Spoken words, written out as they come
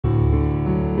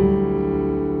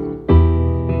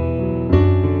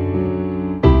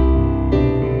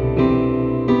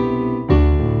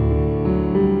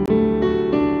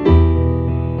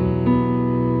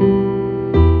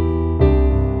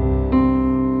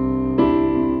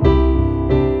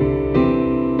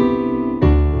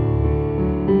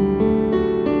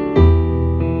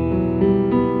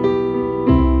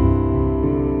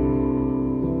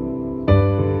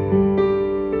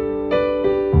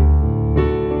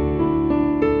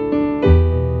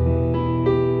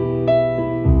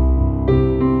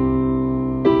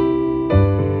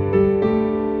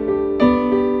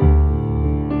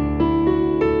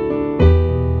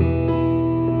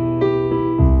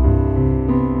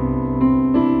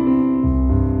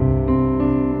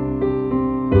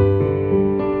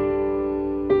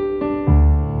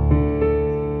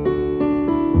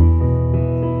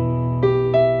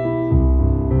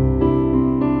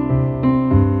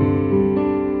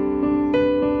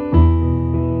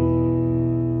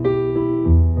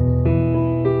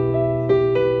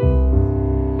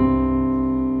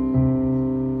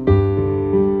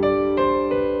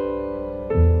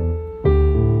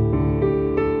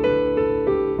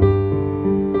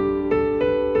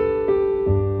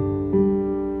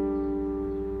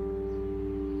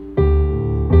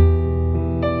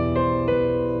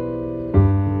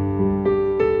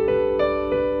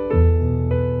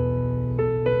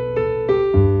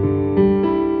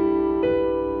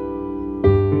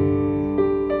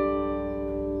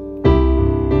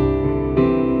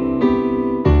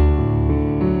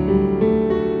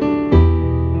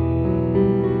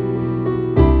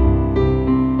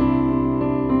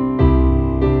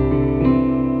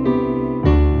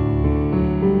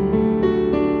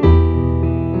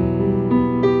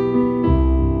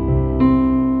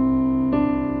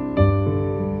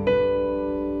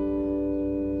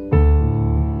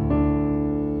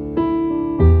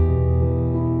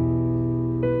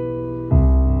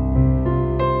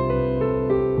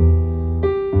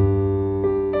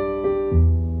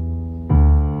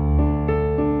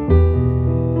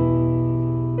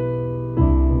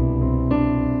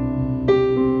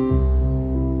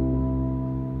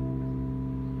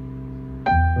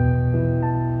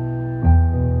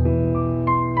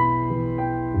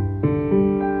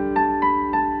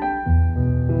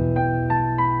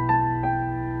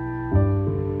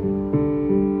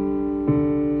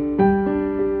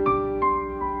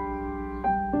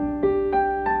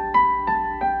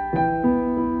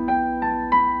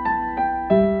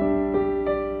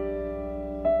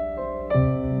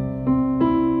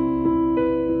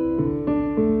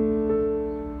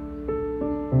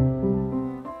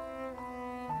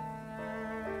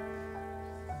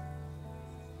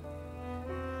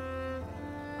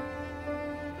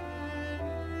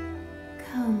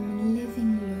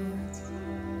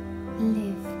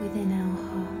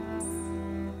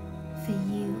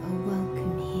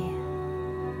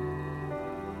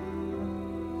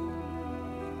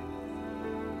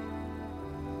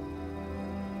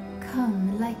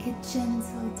like a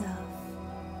gentle dove,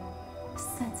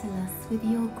 settle us with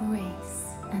your grace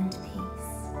and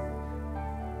peace.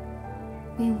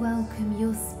 We welcome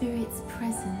your Spirit's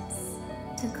presence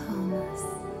to calm us.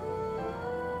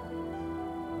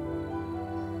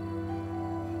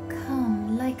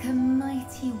 Come like a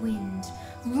mighty wind,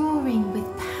 roaring with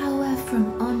power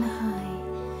from on high.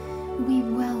 We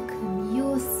welcome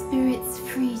your Spirit's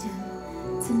freedom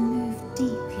to move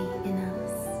deeply in us.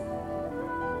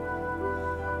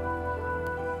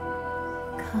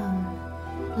 Come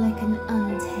like an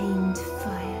untamed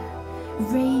fire,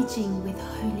 raging with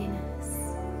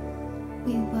holiness.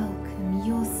 We welcome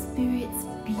your Spirit's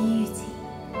beauty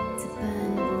to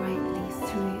burn brightly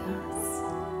through us.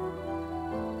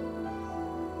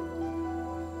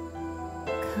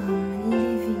 Come,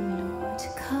 living Lord,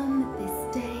 come this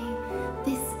day,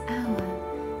 this hour,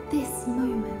 this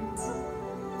moment,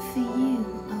 for you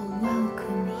are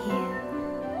welcome here.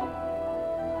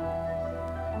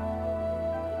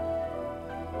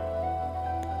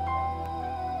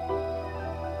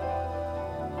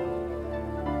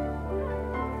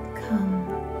 Come,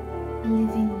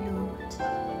 living Lord,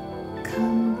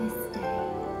 come this day,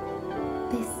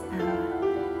 this hour,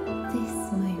 this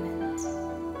moment,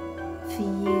 for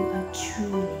you are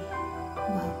truly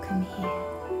welcome here.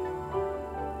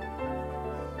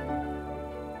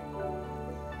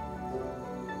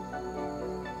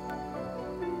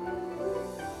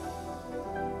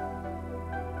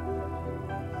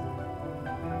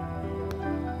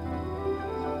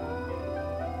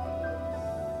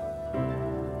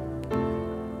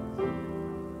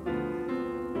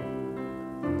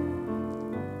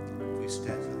 Please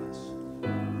stand with us.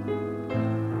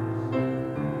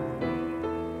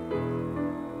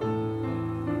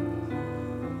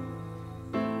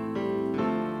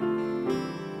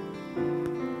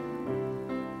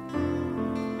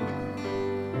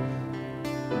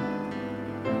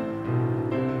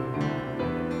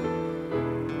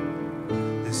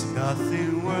 There's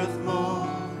nothing worth more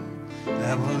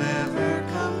that will ever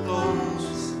come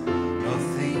close.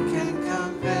 Nothing can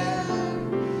compare.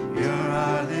 You're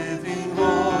our living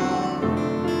hope.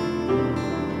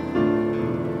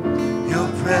 Your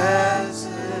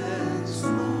presence,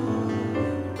 Lord.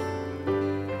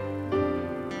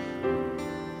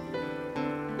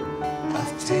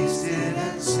 I've tasted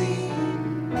and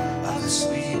seen of the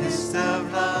sweetest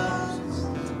of loves,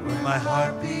 where my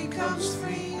heart becomes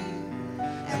free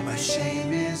and my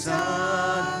shame is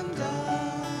undone.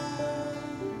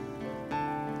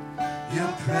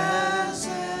 Your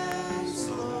presence,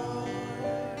 Lord.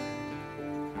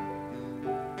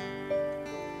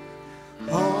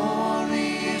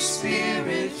 Holy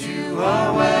Spirit, you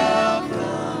are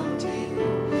welcomed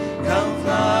here. Come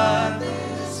flood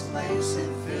this place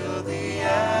and fill the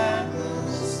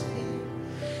atmosphere.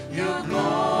 Your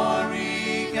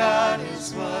glory, God,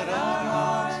 is what our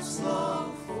hearts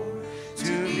long for,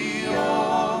 to be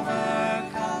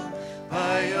overcome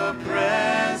by your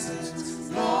presence,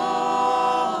 Lord.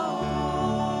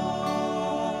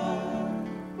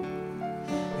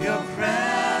 Your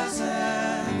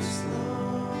presence,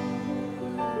 Lord.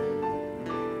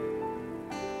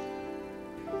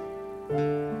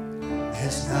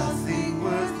 There's nothing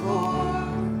worth more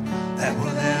that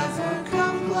will ever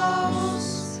come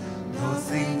close.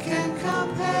 Nothing can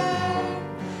compare.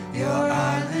 You're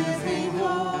our living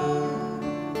hope.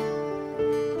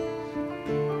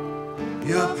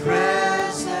 Your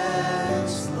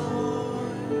presence,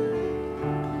 Lord.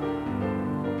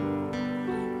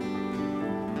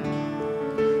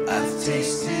 I've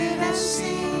tasted and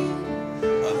seen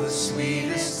of the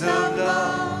sweetest of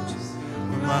loves,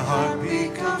 when my heart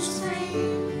becomes free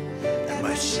and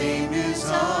my shame is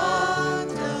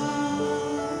undone.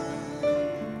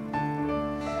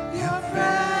 Your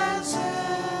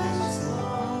presence,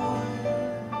 Lord.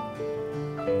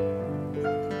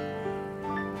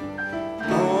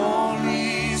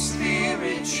 Holy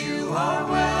Spirit, you are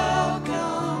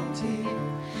welcomed here.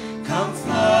 Come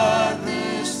flood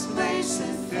this place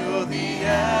and fill the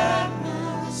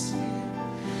atmosphere.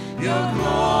 Your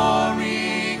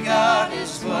glory, God,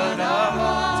 is what our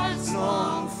hearts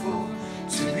long for,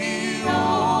 to be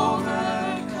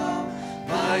overcome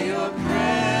by your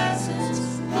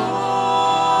presence,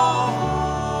 Lord.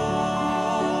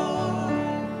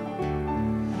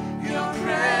 Your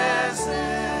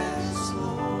presence,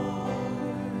 Lord.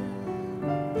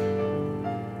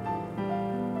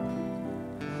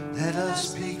 Let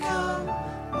us become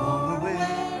more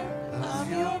aware of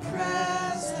your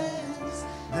presence.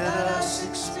 Let us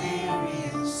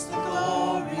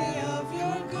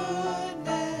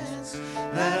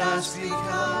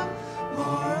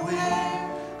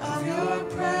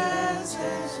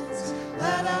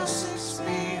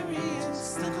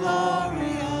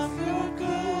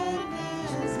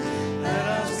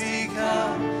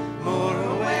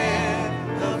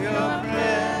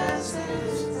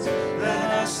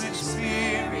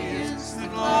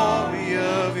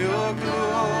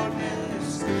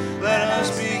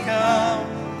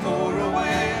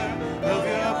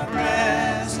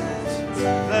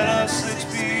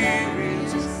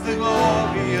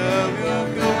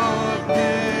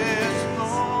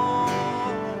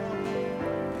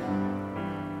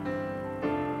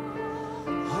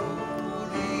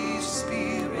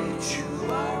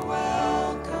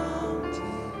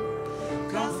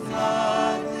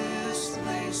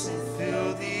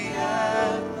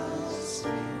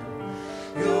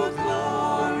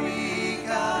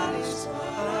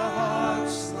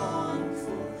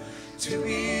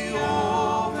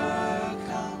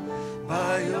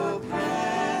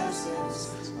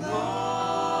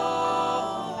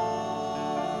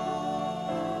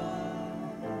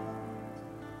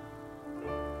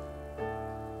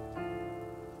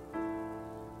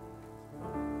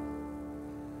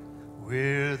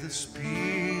where the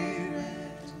Spirit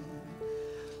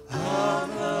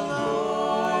of the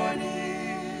Lord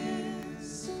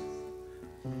is,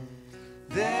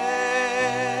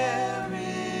 there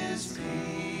is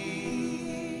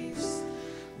peace.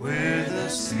 Where the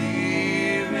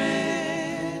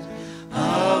Spirit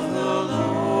of the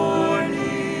Lord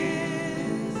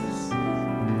is,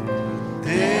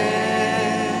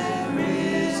 there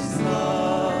is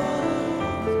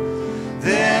love,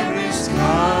 there is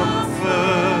comfort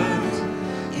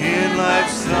in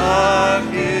life's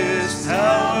darkest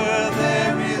hour.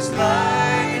 There is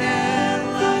light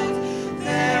and life,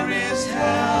 there is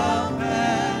help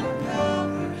and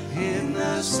power in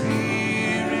the Spirit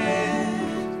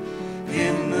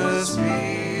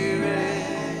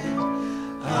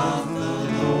of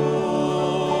the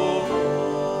Lord.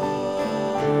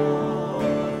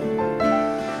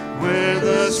 Where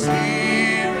the Spirit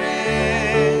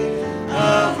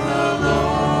of the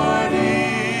Lord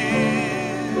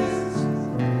is,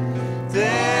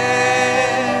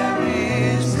 there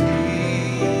is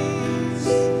peace.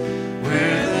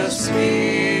 Where the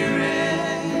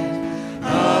Spirit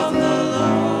of the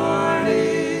Lord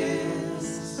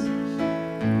is,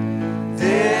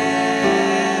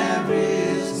 there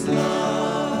is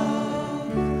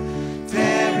love,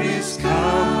 there is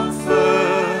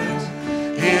comfort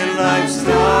in life's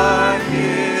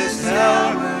darkest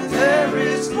hour. There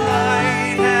is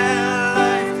light and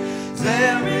life,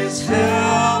 there is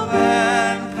help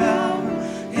and power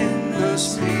in the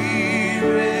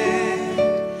Spirit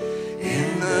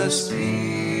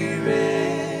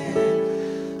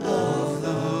of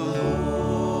the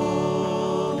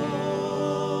Lord.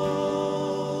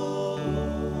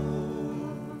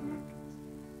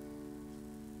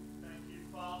 Thank you,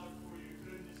 Father, for your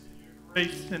goodness and your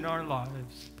grace in our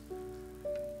lives.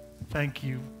 Thank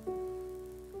you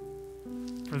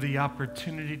for the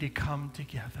opportunity to come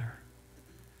together.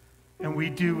 And we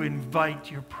do invite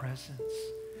your presence,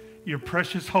 your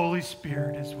precious Holy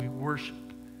Spirit, as we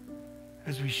worship,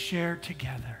 as we share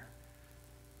together.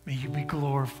 May you be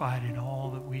glorified in all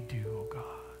that we do, oh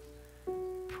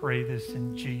God. Pray this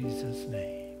in Jesus'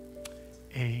 name.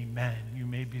 Amen. You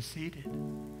may be seated.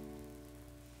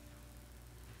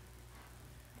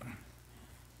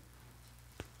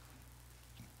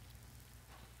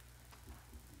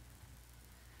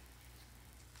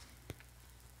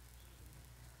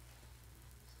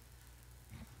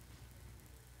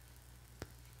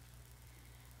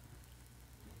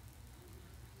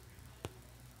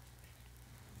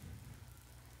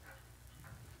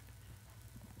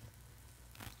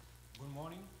 Good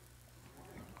morning.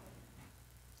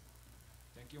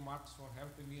 Thank you, Marx, for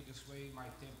helping me. This way my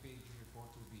 10-page report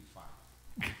will be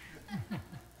fine.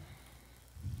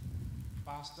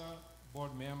 Pastor,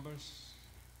 board members,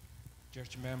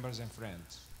 church members, and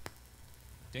friends,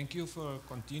 thank you for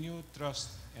continued trust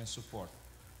and support.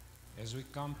 As we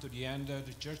come to the end of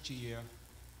the church year,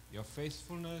 your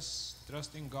faithfulness,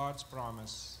 trust in God's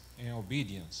promise, and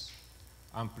obedience,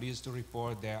 I'm pleased to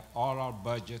report that all our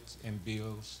budgets and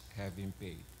bills have been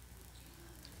paid.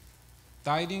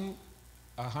 Tithing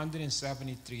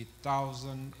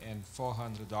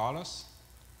 $173,400,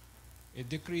 it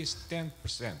decreased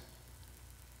 10%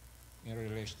 in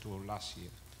relation to last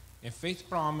year. And faith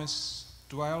promise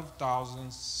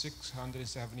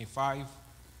 $12,675,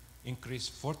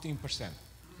 increased 14%.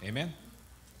 Amen?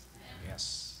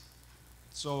 Yes.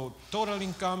 So total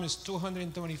income is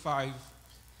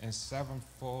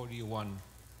 $225,741,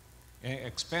 and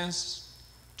expense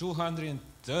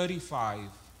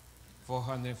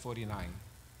 $235,449.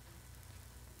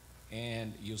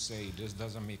 And you say this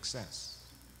doesn't make sense.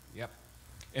 Yep.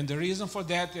 And the reason for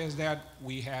that is that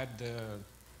we had the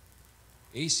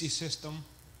AC system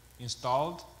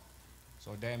installed,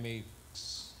 so that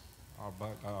makes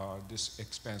this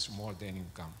expense more than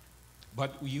income.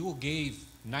 But you gave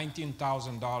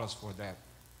 $19,000 for that,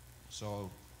 so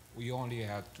we only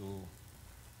had to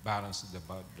balance the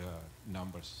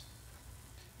numbers.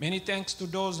 Many thanks to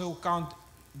those who count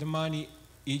the money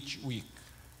each week.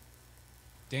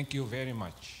 Thank you very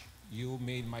much. You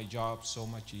made my job so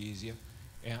much easier,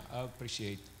 and I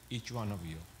appreciate each one of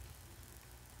you.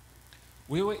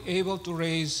 We were able to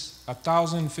raise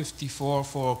 $1,054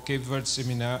 for Cape Verde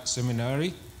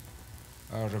Seminary,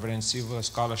 Reverend Silver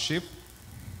Scholarship.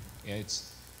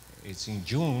 It's in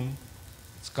June,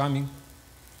 it's coming.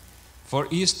 For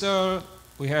Easter,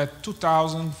 we had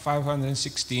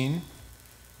 $2,516.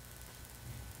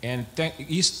 And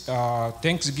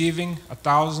Thanksgiving,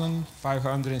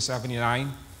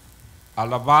 $1,579.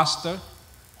 Alabaster,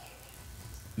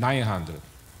 $900.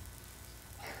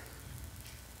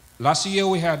 Last year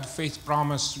we had Faith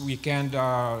Promise Weekend.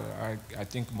 I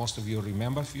think most of you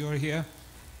remember if you were here.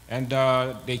 And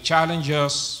they challenged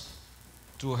us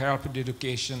to help with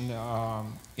education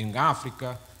in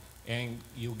Africa, and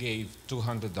you gave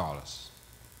 $200.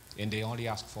 And they only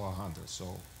asked for 100,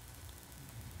 so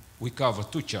we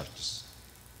covered 2 churches.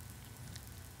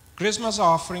 Christmas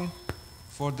offering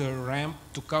for the ramp,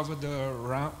 to cover the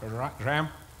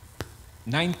ramp,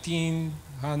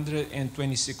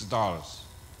 $1,926.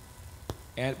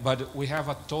 But we have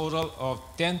a total of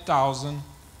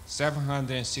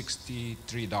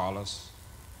 $10,763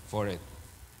 for it.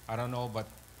 I don't know, but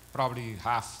probably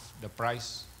half the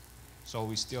price. So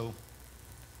we still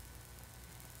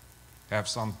have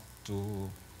some to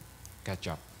catch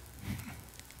up.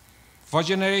 For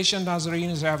Generation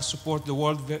Nazarenes have support the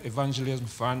World Evangelism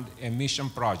Fund and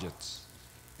mission projects.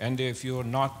 And if you're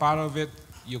not part of it,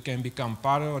 you can become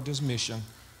part of this mission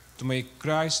to make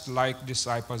Christ-like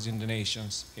disciples in the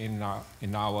nations in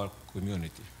our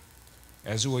community.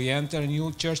 As we enter a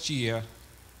new church year,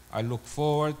 I look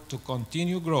forward to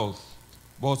continued growth,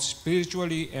 both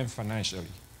spiritually and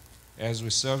financially, as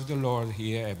we serve the Lord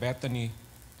here at Bethany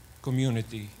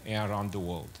community and around the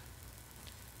world.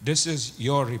 This is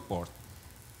your report.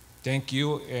 Thank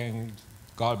you, and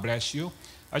God bless you.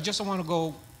 I just want to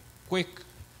go quick.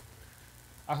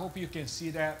 I hope you can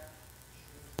see that.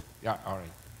 Yeah, all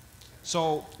right.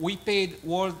 So we paid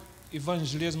World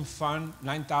Evangelism Fund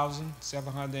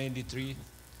 $9,783,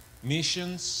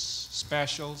 missions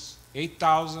specials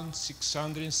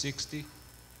 $8,660,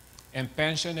 and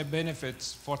pension and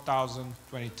benefits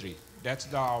 $4,023.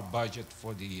 That's our budget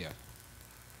for the year.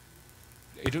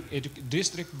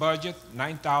 District budget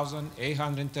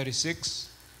 $9,836,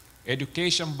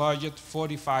 education budget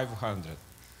 $4,500.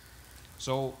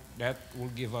 So that will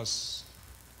give us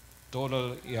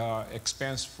total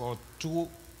expense for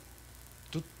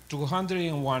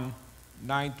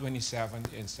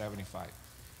 $201,927.75.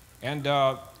 And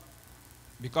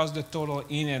because the total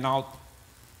in and out,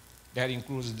 that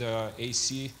includes the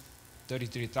AC,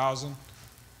 $33,000,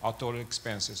 our total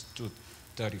expenses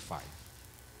 $235,000.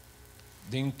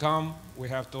 The income, we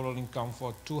have total income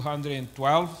for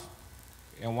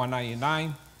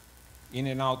 $212,199, in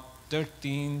and out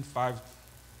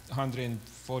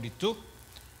 $13,542,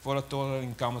 for a total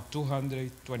income of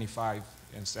 $225,741.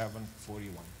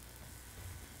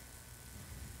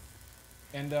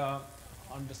 And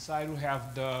on the side we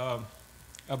have a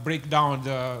breakdown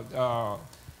of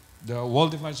the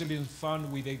World Evangelism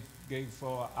Fund we gave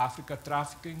for Africa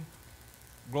trafficking,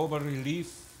 global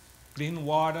relief, clean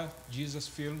water, Jesus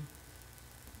Film,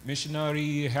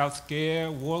 missionary health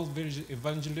care, world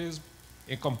evangelism,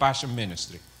 and compassion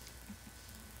ministry.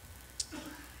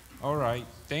 All right,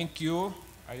 thank you.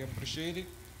 I appreciate it,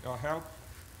 your help.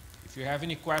 If you have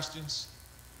any questions.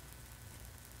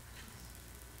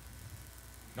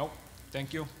 Nope,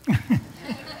 thank you.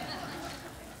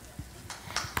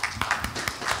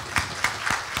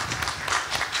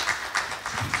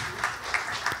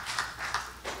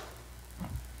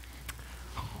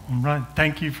 All right,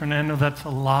 thank you, Fernando. That's a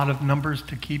lot of numbers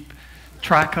to keep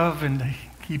track of and to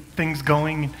keep things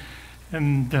going.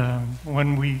 And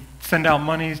when we send out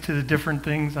monies to the different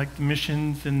things like the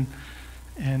missions and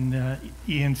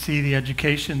ENC, the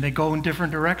education, they go in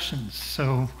different directions.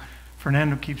 So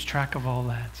Fernando keeps track of all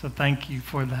that. So thank you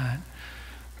for that.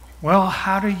 Well,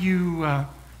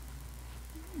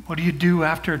 what do you do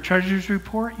after a treasurer's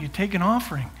report? You take an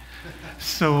offering.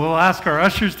 So we'll ask our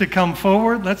ushers to come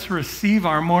forward. Let's receive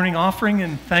our morning offering,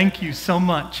 and thank you so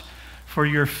much for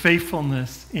your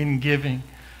faithfulness in giving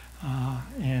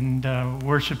and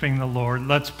worshiping the Lord.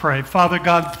 Let's pray. Father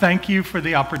God, thank you for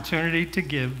the opportunity to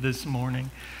give this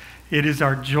morning. It is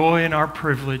our joy and our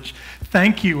privilege.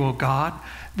 Thank you, O God,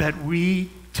 that we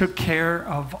took care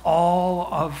of all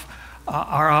of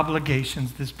our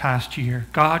obligations this past year.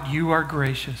 God, you are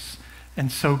gracious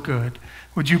and so good.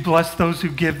 Would you bless those who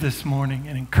give this morning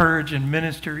and encourage and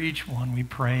minister each one, we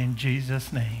pray in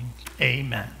Jesus' name.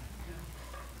 Amen.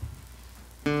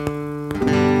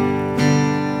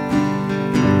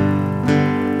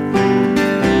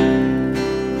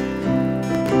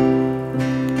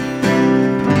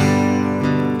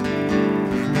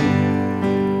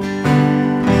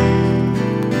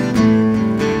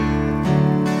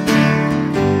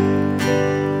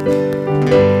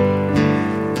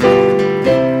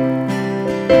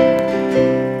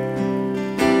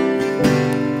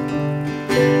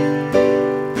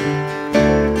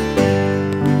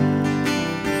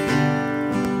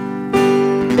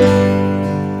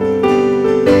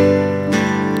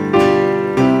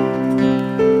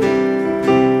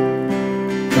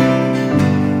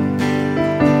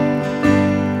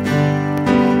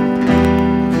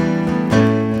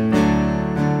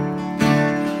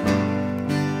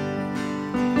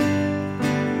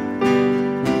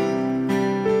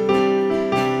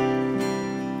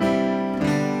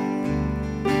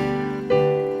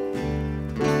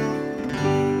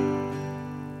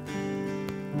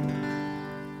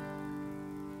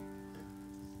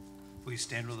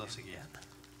 us again.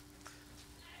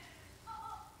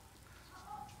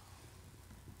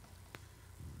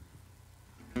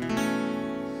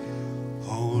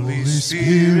 Holy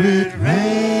Spirit,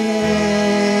 rain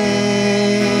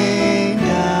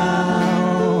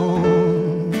down,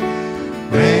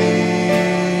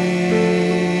 rain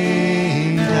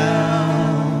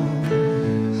down,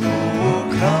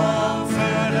 oh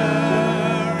Comforter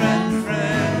and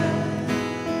friend,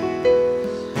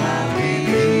 how we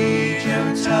need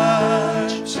your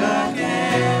touch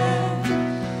again.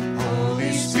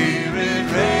 Holy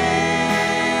Spirit, rain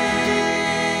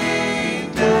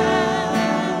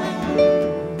down,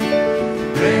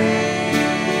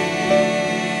 rain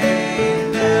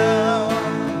down.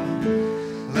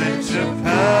 Let your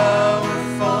power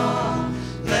fall,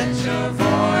 let your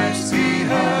voice be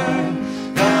heard.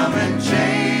 Come and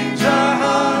change our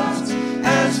hearts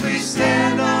as we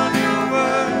stand on your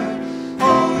word.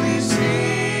 Holy Spirit,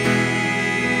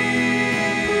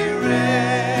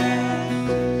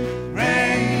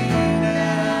 rain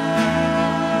down.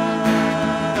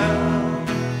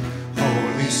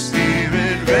 Holy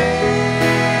Spirit,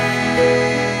 rain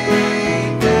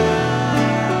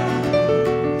down,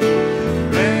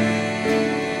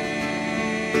 rain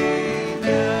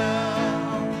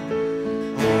down.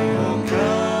 Oh,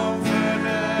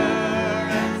 Comforter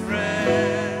and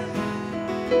friend,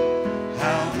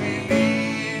 how we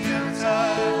need your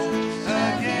touch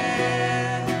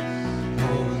again.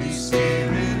 Holy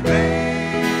Spirit,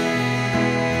 rain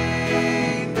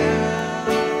down,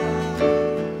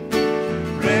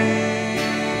 rain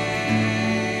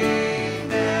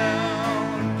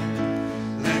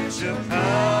down. Let your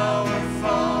power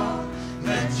fall,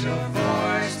 let your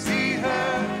voice be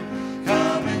heard.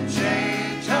 Come and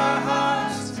change our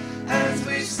hearts as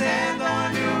we stand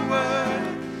on your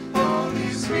word.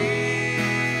 Holy Spirit,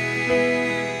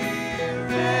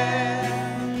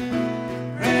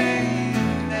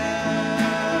 rain down.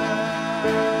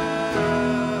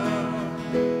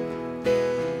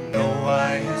 No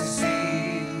eye has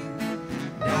seen,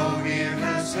 no ear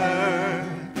has heard,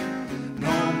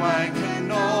 no mind can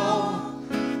know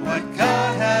what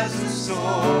God has in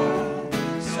store.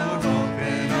 So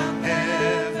open up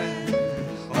heaven,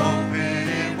 open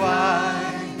it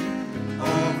wide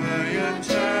over your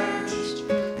church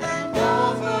and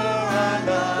over our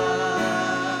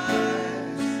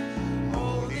lives.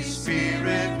 Holy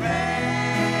Spirit, rain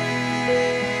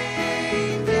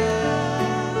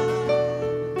down,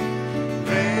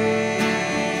 rain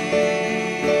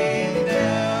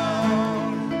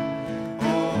down.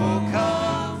 Oh,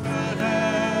 Comforter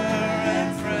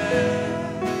and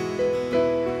friend,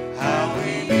 how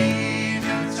we need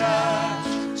your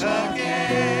touch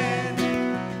again.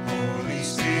 Holy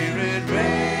Spirit,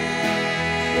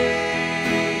 rain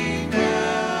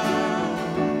down,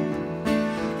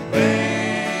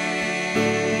 rain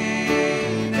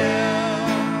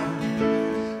down.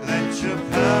 Let your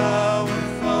power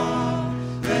fall,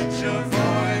 let your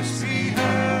voice be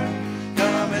heard.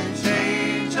 Come and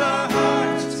change our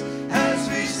hearts as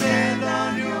we stand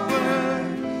on your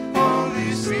word.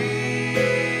 Holy Spirit,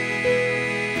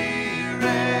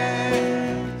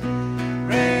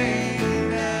 rain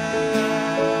down.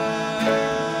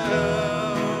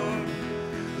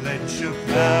 Let your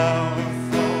power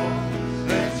fall,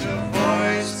 let your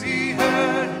voice be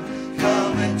heard.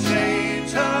 Come and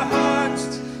change our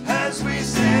hearts as we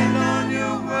stand on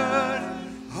your word.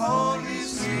 Holy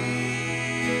Spirit,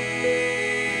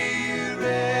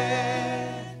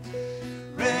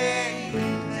 rain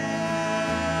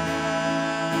down.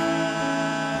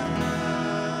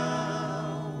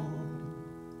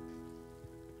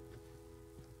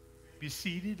 Be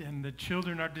seated, and the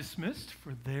children are dismissed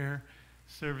for their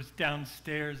service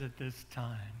downstairs at this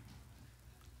time.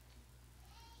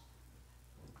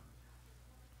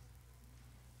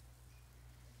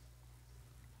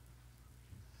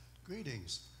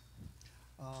 Greetings.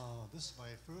 This is my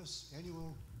first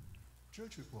annual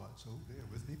church report, so bear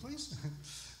with me, please.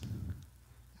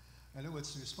 I know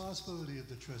it's the responsibility of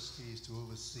the trustees to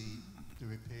oversee the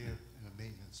repair and the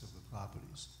maintenance of the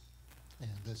properties. And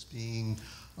this being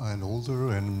an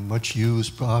older and much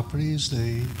used properties,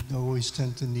 they always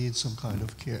tend to need some kind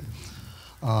of care.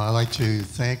 I'd like to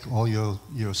thank all your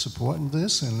support in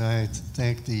this, and I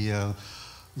thank the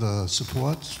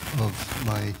support of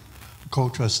my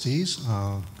co-trustees,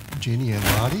 Jeannie and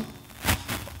Marty.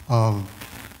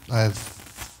 I've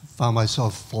found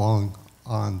myself falling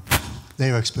on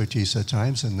their expertise at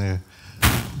times and their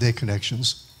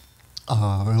connections.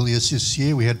 Earlier this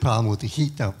year, we had a problem with the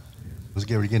heat down. It was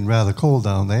getting rather cold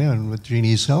down there, and with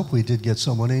Jeannie's help, we did get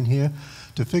someone in here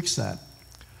to fix that.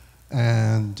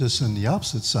 And just on the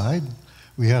opposite side,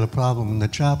 we had a problem in the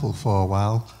chapel for a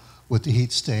while with the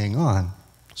heat staying on,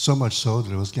 so much so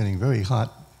that it was getting very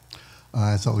hot.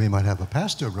 I thought we might have a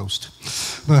pastor roast,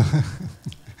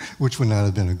 which would not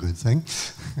have been a good thing.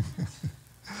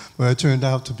 But it turned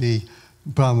out to be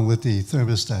a problem with the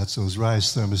thermostats. Those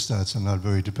rise thermostats are not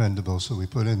very dependable, so we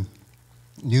put in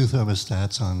new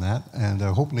thermostats on that, and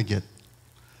are hoping to get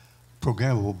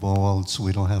programmable so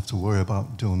we don't have to worry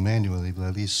about doing manually, but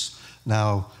at least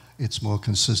now it's more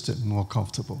consistent and more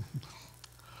comfortable.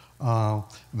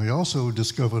 We also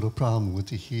discovered a problem with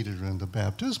the heater in the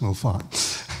baptismal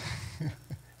font.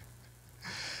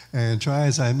 And try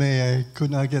as I may, I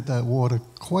could not get that water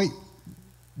quite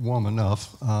warm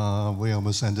enough. We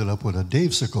almost ended up with a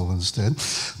Davesicle instead.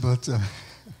 But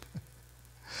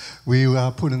we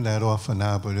are putting that off for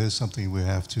now, but it is something we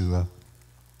have to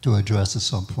address at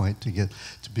some point to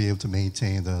be able to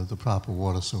maintain the proper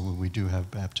water, so when we do have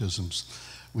baptisms,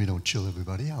 we don't chill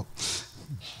everybody out.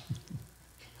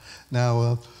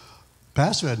 Now,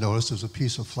 Pastor had noticed there was a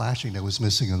piece of flashing that was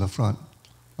missing in the front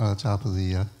on the top of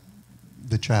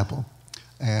the chapel.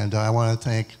 And I want to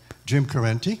thank Jim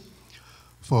Carenti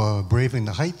for braving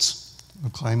the heights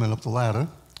of climbing up the ladder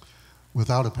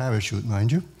without a parachute,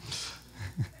 mind you.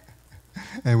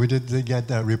 And we did get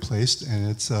that replaced,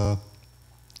 and it's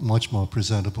much more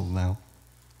presentable now.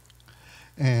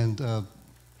 And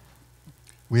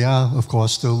we are, of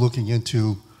course, still looking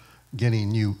into getting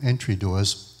new entry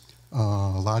doors.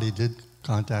 Lottie did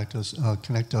connect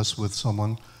us with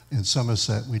someone in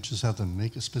Somerset. We just have to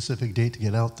make a specific date to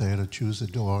get out there to choose the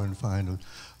door and find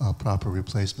a proper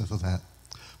replacement for that.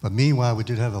 But meanwhile, we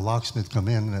did have a locksmith come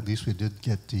in, and at least we did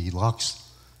get the locks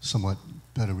somewhat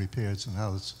better repaired, so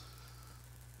now it's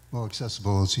more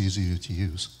accessible, it's easier to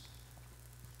use.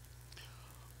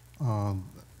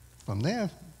 From there,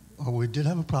 we did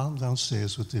have a problem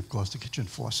downstairs with, of course, the kitchen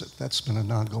faucet. That's been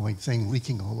an ongoing thing,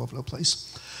 leaking all over the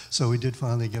place. So we did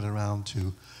finally get around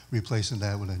to replacing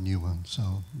that with a new one.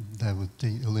 So that would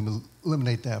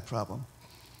eliminate that problem.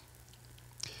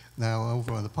 Now,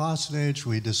 over on the parsonage,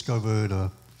 we discovered,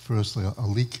 firstly, a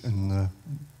leak in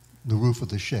the roof of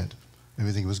the shed.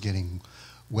 Everything was getting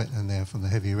wet in there from the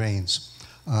heavy rains.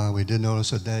 We did notice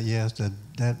that, yes,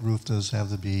 that roof does have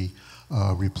to be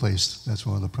replaced. That's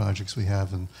one of the projects we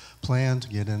have in plan, to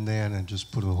get in there and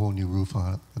just put a whole new roof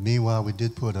on it. But meanwhile, we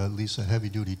did put at least a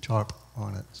heavy-duty tarp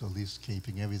on it, so at least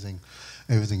keeping everything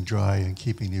dry and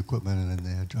keeping the equipment in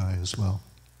there dry as well.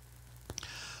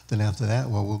 Then after that,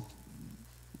 well,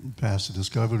 Pastor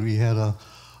discovered we had a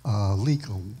leak,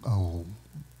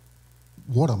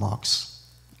 watermarks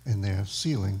in their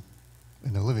ceiling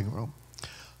in the living room.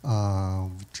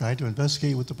 Tried to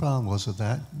investigate what the problem was with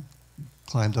that.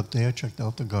 Climbed up there, checked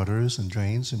out the gutters and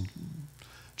drains and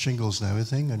shingles and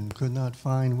everything, and could not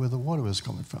find where the water was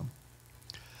coming from.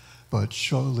 But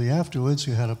shortly afterwards,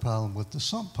 we had a problem with the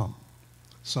sump pump.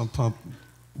 Sump pump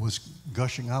was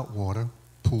gushing out water,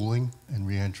 pooling, and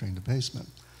re-entering the basement.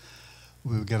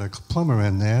 We would get a plumber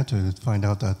in there to find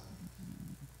out that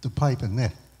the pipe in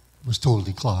there was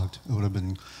totally clogged. It would have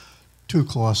been too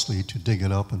costly to dig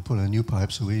it up and put a new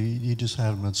pipe, so you just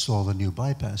had them install a new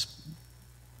bypass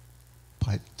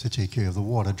pipe to take care of the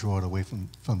water, draw it away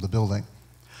from the building.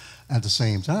 At the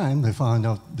same time,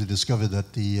 they discovered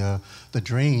that the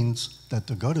drains that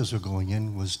the gutters were going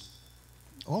in was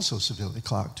also severely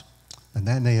clogged. And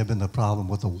that may have been the problem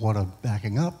with the water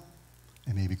backing up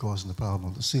and maybe causing the problem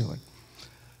with the ceiling.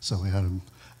 So we had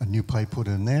a new pipe put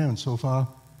in there, and so far,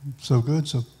 so good.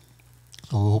 So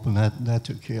we're hoping that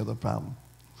took care of the problem.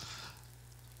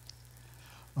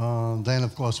 Then,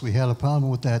 of course, we had a problem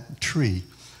with that tree.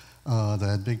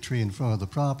 That big tree in front of the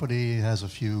property has a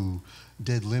few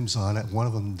dead limbs on it. One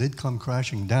of them did come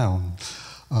crashing down.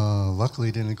 Luckily,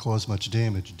 it didn't cause much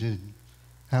damage. It did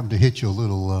happen to hit your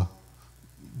little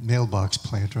mailbox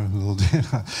planter,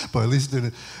 but at least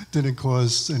didn't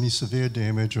cause any severe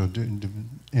damage or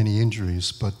any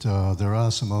injuries. But there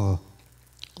are some other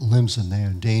limbs in there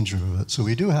in danger of it. So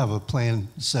we do have a plan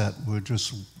set. We're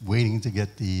just waiting to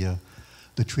get the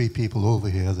tree people over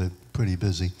here. They're pretty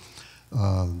busy.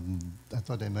 I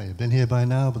thought they may have been here by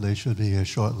now, but they should be here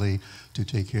shortly to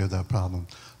take care of that problem.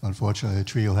 Unfortunately, the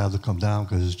tree will have to come down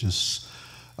because it's just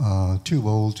too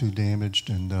old, too damaged,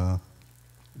 and don't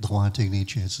want to take any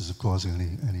chances of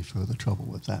causing any further trouble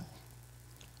with that.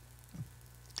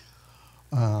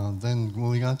 Then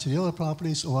moving on to the other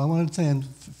properties, I want to thank,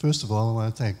 first of all, I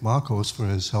want to thank Marcos for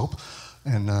his help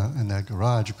in that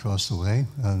garage across the way.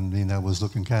 I mean, that was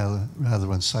looking kind of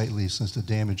rather unsightly since the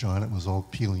damage on it was all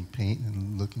peeling paint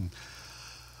and looking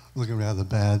looking rather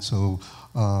bad. So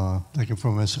I can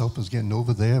promise help is getting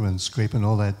over there and scraping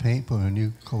all that paint, putting a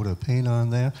new coat of paint on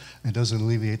there. It doesn't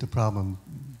alleviate the problem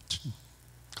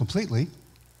completely,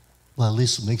 but at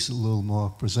least it makes it a little more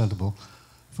presentable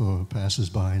for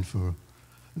passersby and for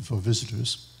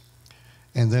visitors.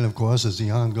 And then, of course, there's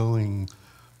the ongoing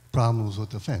problems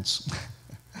with the fence.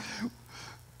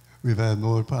 We've had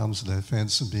more problems with that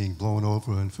fence and being blown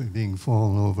over and being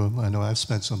fallen over. I know I've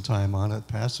spent some time on it.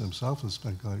 Pastor himself has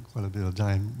spent quite a bit of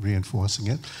time reinforcing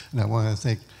it. And I want to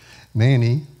thank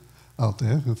Manny out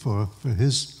there for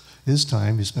his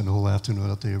time. He spent the whole afternoon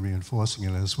out there reinforcing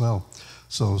it as well.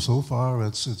 So far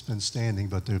it's been standing,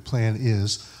 but their plan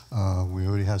is, we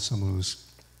already have someone who's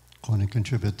going to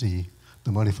contribute the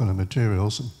money for the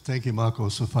materials. And thank you,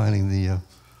 Marcos, for finding the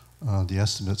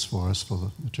estimates for us for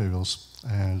the materials.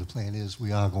 And the plan is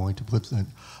we are going to put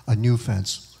a new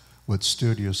fence with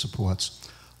sturdier supports,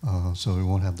 so we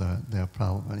won't have that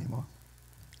problem anymore.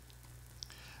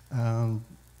 Other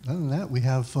than that, we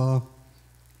have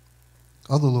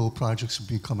other little projects will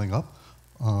be coming up.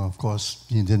 Of course,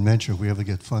 you did mention if we ever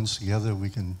get funds together, we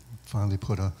can finally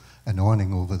put an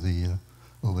awning over the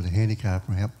handicap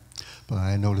ramp. But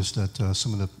I noticed that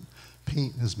some of the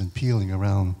paint has been peeling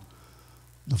around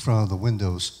the front of the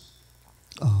windows.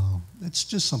 It's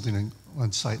just something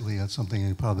unsightly. That's something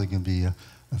that probably can be a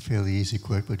fairly easy,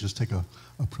 quick, but just take a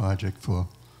project for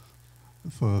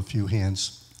a few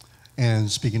hands.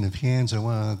 And speaking of hands, I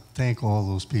want to thank all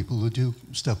those people who do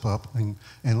step up and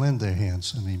lend their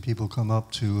hands. I mean, people come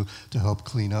up to help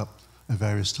clean up at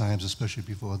various times, especially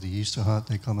before the Easter hunt.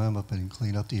 They come up and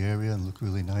clean up the area and look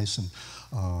really nice. And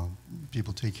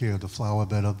people take care of the flower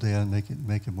bed up there and make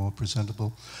it more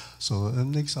presentable. So it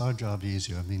makes our job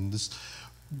easier. I mean,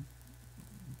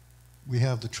 we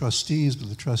have the trustees, but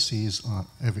the trustees aren't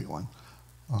everyone.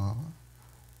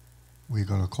 We're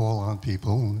going to call on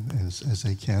people as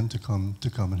they can to come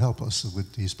and help us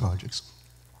with these projects.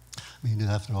 I mean,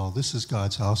 after all, this is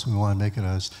God's house. We want to make it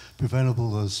as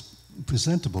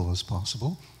presentable as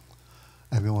possible.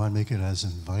 And we want to make it as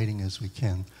inviting as we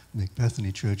can. Make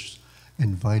Bethany Church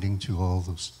inviting to all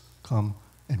those come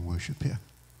and worship here.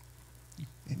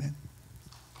 Amen.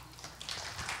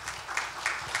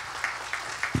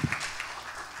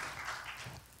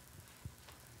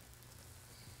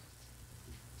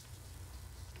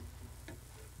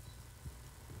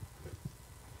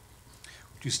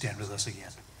 Would you stand with us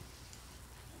again?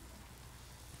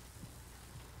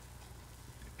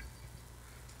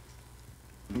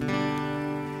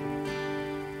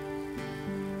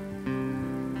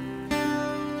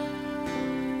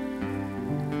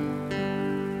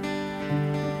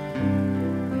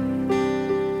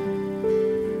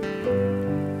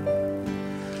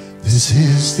 This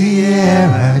is the air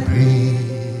I breathe.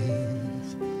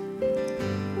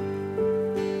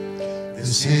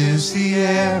 This is the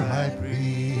air I breathe.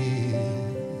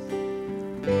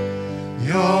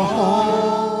 Your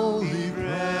holy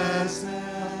presence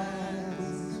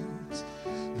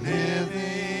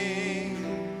living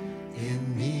in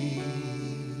me.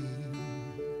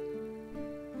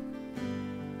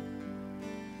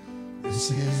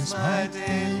 This is my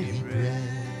daily bread.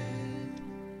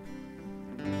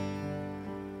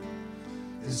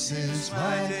 This is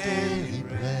my daily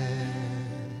bread.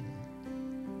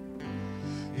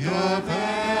 Your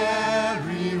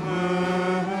very word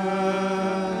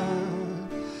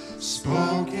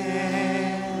spoken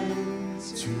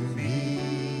to me,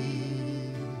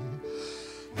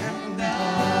 and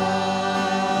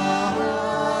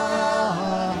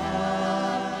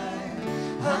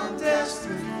I'm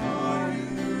desperate for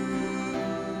you,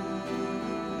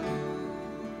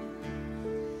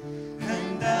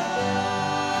 and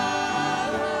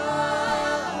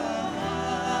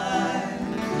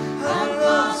I'm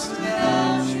lost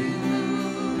without you.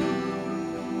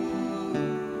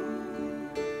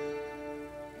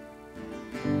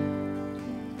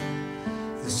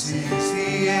 This is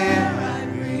the air I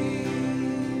breathe.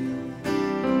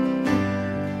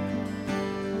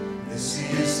 This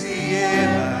is the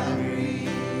air I breathe.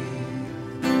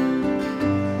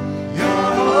 Your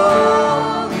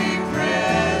holy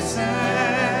presence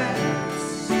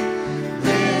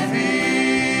living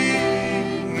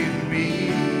in me.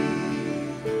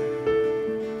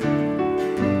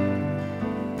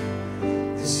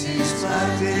 This is my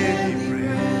daily bread.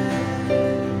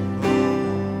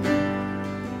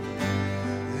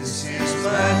 This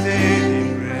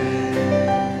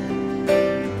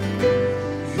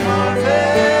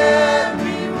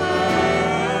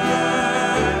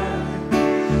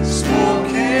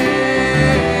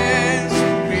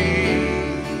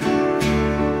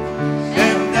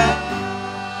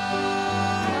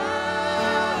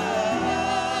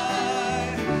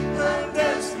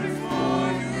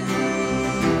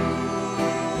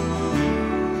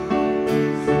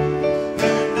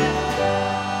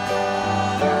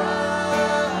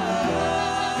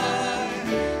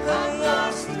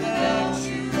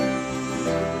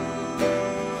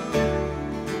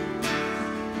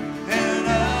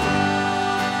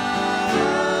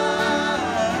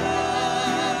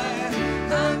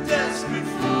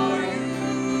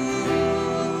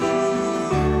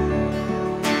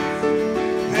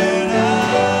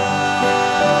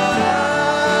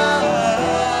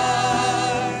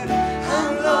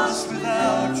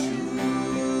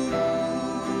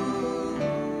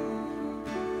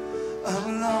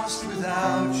lost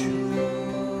without you.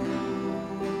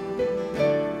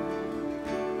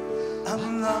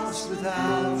 I'm lost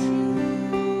without you.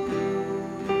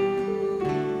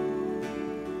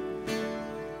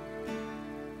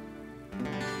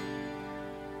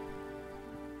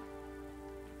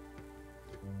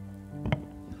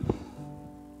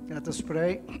 Let us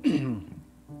pray.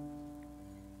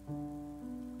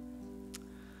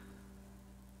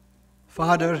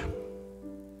 Father,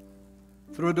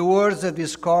 through the words of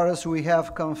this chorus, we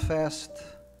have confessed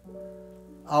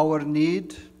our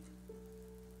need.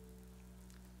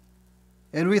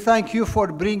 And we thank you for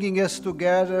bringing us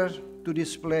together to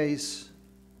this place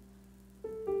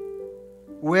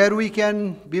where we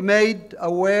can be made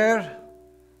aware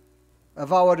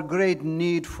of our great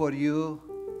need for you.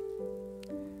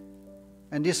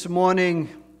 And this morning,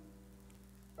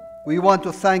 we want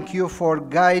to thank you for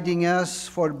guiding us,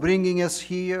 for bringing us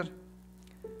here.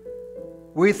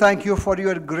 We thank you for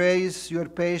your grace, your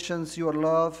patience, your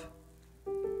love.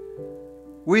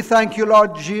 We thank you,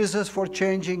 Lord Jesus, for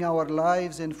changing our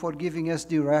lives and for giving us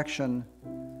direction.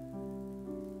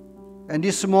 And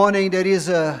this morning, there is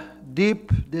a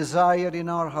deep desire in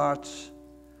our hearts.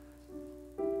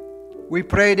 We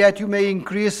pray that you may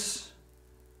increase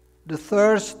the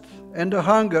thirst and the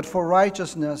hunger for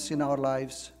righteousness in our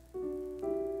lives.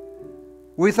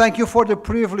 We thank you for the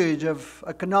privilege of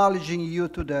acknowledging you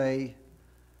today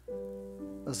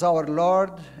as our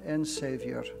Lord and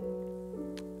Savior.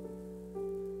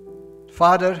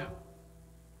 Father,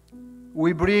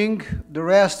 we bring the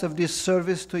rest of this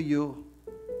service to you.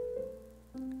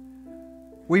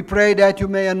 We pray that you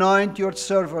may anoint your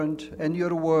servant and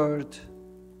your word.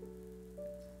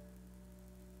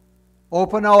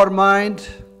 Open our mind,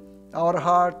 our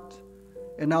heart,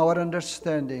 and our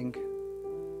understanding,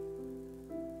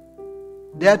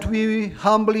 that we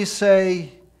humbly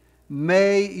say,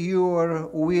 may your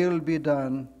will be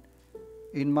done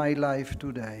in my life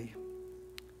today.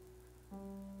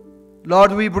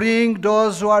 Lord, we bring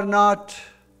those who are not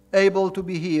able to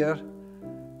be here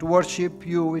to worship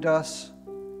you with us,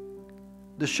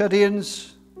 the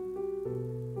shut-ins,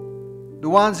 the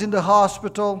ones in the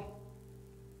hospital,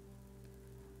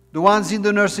 the ones in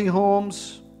the nursing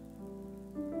homes,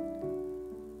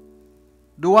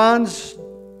 the ones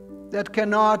that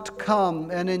cannot come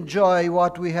and enjoy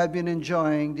what we have been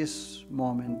enjoying this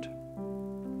moment.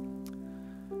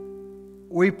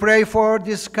 We pray for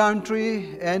this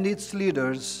country and its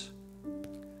leaders.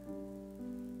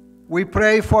 We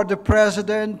pray for the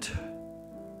president,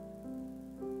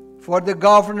 for the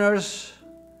governors,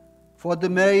 for the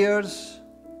mayors.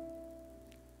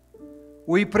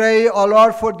 We pray, O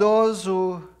Lord, for those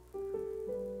who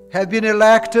have been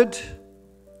elected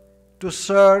to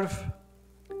serve.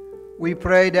 We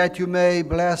pray that you may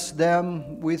bless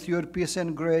them with your peace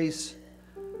and grace,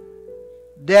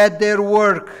 that their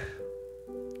work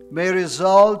may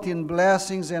result in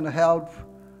blessings and help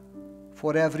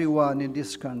for everyone in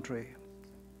this country.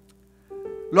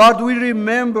 Lord, we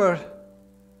remember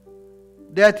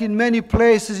that in many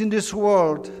places in this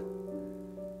world,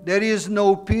 there is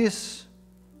no peace.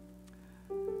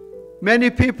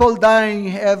 Many people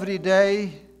dying every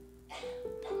day.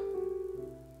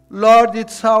 Lord,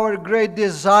 it's our great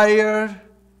desire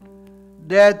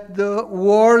that the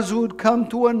wars would come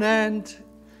to an end,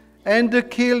 and the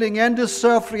killing, and the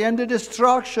suffering, and the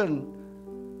destruction.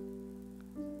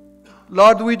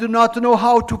 Lord, we do not know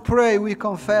how to pray, we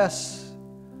confess,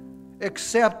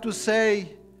 except to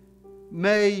say,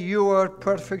 may your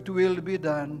perfect will be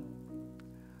done.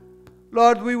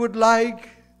 Lord, we would like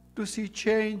to see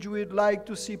change, we'd like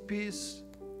to see peace.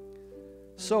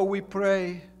 So we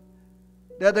pray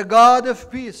that the God of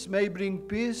peace may bring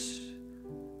peace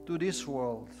to this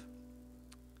world.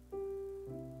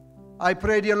 I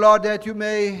pray, dear Lord, that you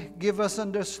may give us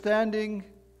understanding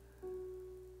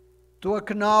to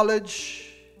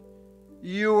acknowledge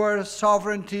your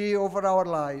sovereignty over our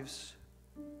lives.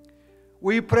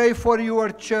 We pray for your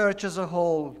church as a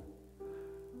whole.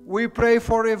 We pray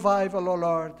for revival, O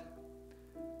Lord.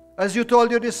 As you told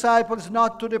your disciples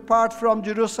not to depart from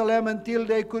Jerusalem until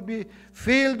they could be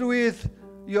filled with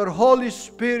your Holy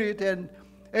Spirit and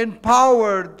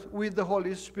empowered with the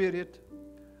Holy Spirit.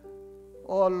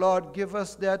 Oh Lord, give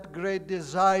us that great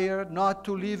desire not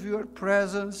to leave your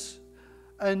presence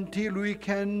until we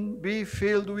can be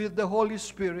filled with the Holy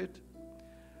Spirit.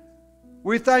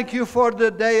 We thank you for the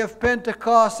day of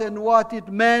Pentecost and what it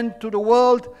meant to the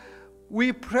world.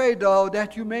 We pray, though,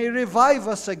 that you may revive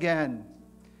us again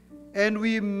and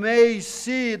we may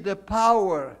see the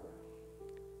power,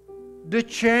 the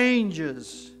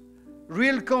changes,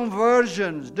 real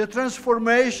conversions, the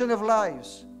transformation of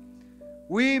lives.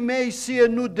 we may see a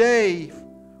new day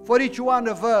for each one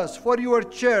of us, for your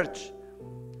church,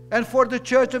 and for the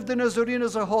Church of the Nazarene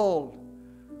as a whole.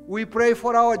 We pray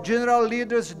for our general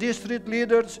leaders, district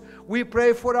leaders. We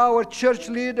pray for our church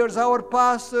leaders, our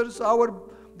pastors,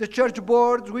 the church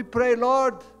boards. We pray,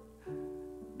 Lord,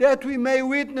 that we may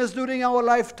witness during our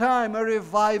lifetime a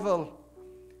revival.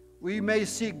 We may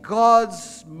see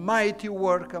God's mighty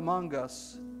work among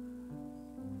us.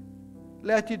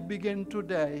 Let it begin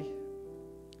today.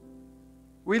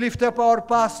 We lift up our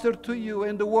pastor to you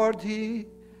and the word he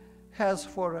has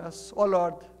for us. Oh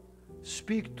Lord,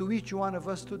 speak to each one of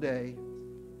us today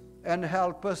and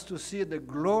help us to see the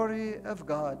glory of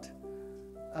God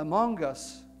among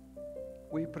us.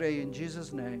 We pray in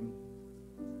Jesus' name.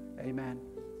 Amen.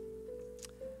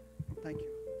 Thank you.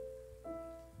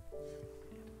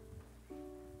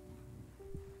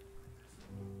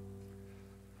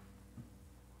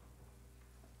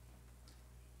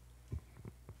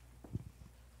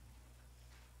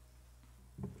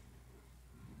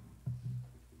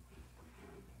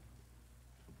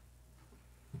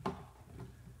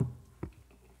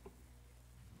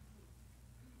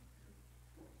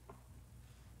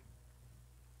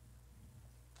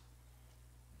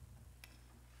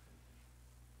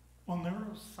 Well,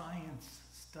 neuroscience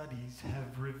studies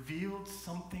have revealed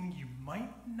something you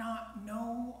might not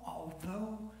know,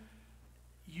 although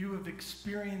you have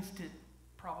experienced it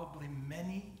probably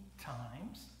many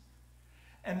times,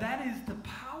 and that is the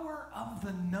power of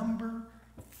the number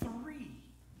 3.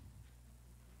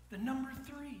 The number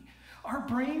 3. Our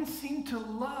brains seem to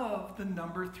love the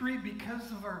number 3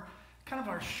 because of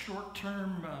our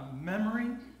short-term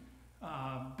memory,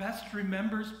 best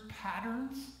remembers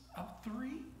patterns of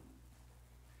 3.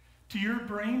 To your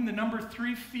brain, the number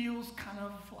 3 feels kind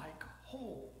of like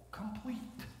whole, complete.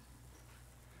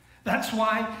 That's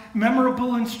why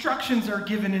memorable instructions are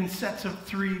given in sets of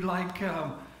 3, like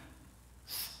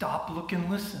stop, look, and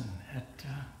listen at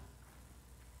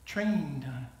train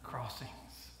crossings,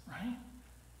 right?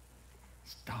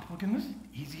 Stop, look, and listen.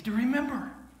 Easy to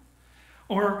remember.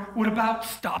 Or what about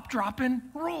stop, drop, and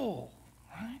roll,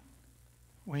 right?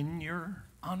 When you're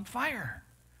on fire.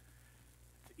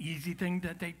 Easy thing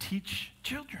that they teach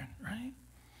children, right?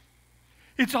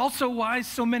 It's also why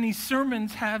so many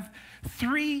sermons have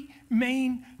 3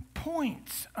 main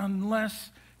points, unless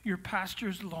your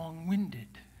pastor's long-winded,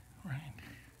 right?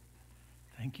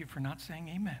 Thank you for not saying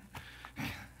amen.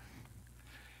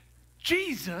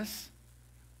 Jesus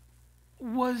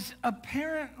was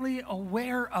apparently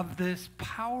aware of this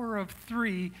power of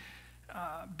 3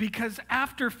 because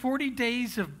after 40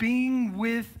 days of being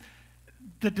with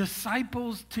the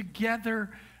disciples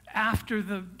together after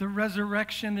the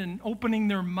resurrection and opening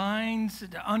their minds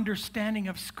to understanding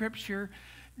of Scripture,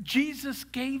 Jesus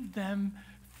gave them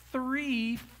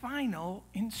 3 final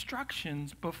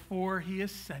instructions before he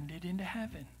ascended into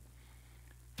heaven.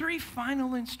 3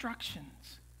 final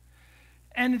instructions.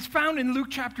 And it's found in Luke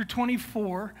chapter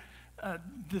 24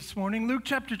 this morning. Luke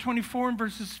chapter 24 and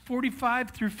verses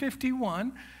 45 through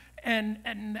 51.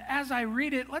 And as I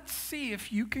read it, let's see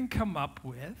if you can come up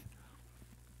with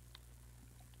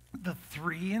the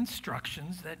 3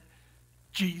 instructions that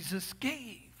Jesus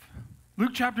gave.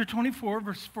 Luke chapter 24,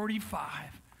 verse 45.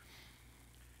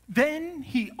 Then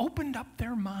he opened up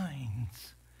their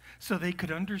minds so they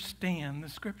could understand the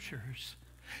Scriptures.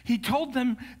 He told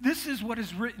them, this is what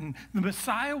is written, the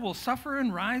Messiah will suffer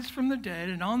and rise from the dead,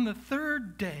 and on the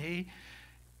 3rd day,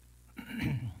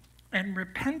 and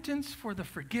repentance for the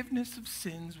forgiveness of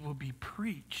sins will be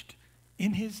preached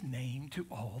in his name to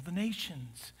all the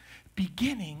nations,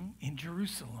 beginning in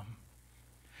Jerusalem.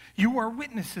 You are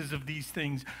witnesses of these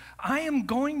things. I am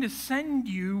going to send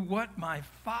you what my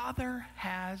Father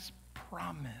has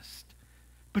promised.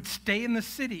 But stay in the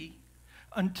city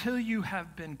until you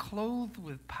have been clothed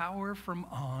with power from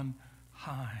on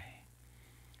high.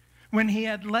 When he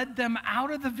had led them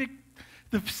out of the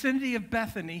vicinity of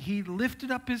Bethany, he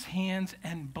lifted up his hands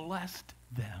and blessed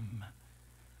them.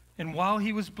 And while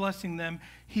he was blessing them,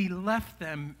 he left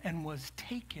them and was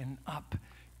taken up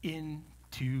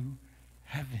into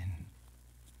heaven.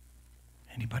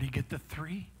 Anybody get the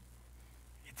 3?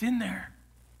 It's in there.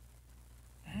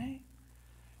 Right?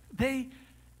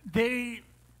 They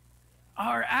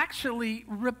are actually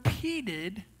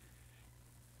repeated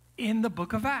in the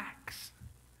book of Acts.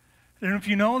 I don't know if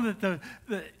you know that the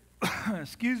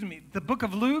book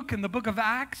of Luke and the book of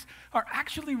Acts are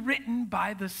actually written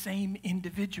by the same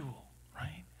individual,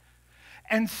 right?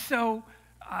 And so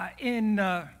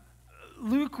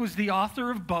Luke was the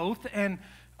author of both, and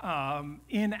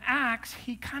in Acts,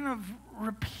 he kind of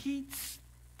repeats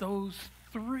those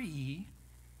 3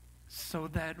 so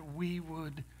that we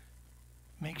would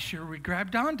make sure we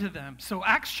grabbed onto them. So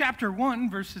Acts chapter 1,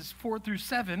 verses 4 through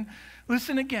 7,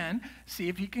 listen again, see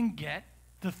if you can get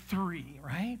the three,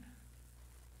 right?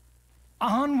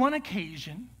 On one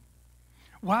occasion,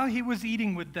 while he was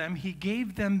eating with them, he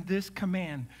gave them this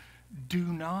command: do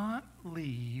not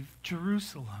leave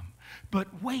Jerusalem,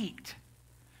 but wait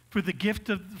for the gift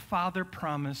of the Father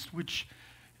promised, which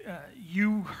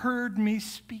you heard me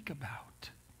speak about.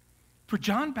 For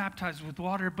John baptized with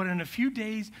water, but in a few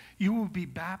days you will be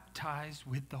baptized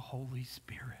with the Holy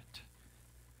Spirit.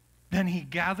 Then he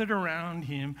gathered around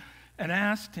him and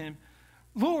asked him,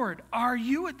 Lord, are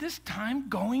you at this time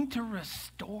going to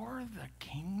restore the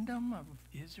kingdom of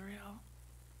Israel?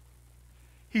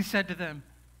 He said to them,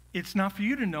 it's not for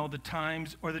you to know the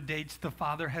times or the dates the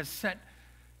Father has set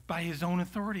by his own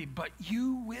authority, but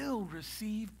you will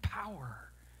receive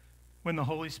power when the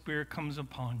Holy Spirit comes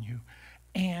upon you,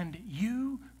 and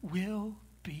you will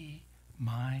be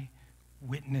my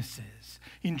witnesses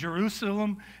in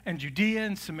Jerusalem and Judea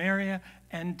and Samaria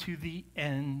and to the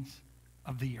ends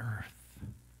of the earth.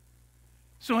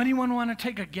 So anyone want to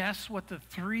take a guess what the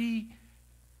three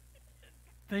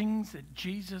things that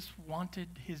Jesus wanted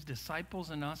his disciples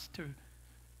and us to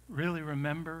really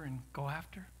remember and go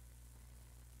after?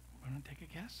 Want to take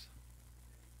a guess?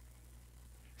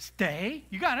 Stay.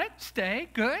 You got it. Stay.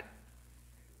 Good.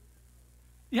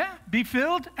 Yeah. Be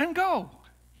filled and go.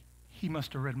 He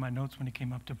must have read my notes when he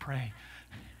came up to pray.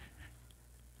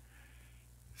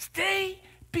 Stay,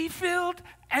 be filled,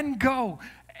 and go.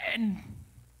 And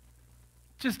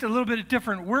just a little bit of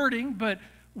different wording, but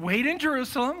wait in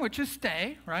Jerusalem, which is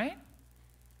stay, right?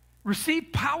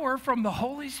 Receive power from the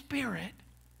Holy Spirit,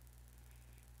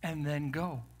 and then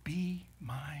go. Be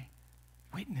my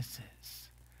witnesses.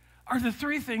 Are the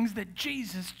three things that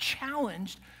Jesus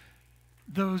challenged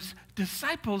those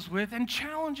disciples with and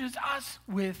challenges us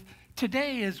with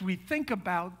today as we think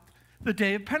about the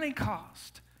day of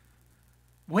Pentecost.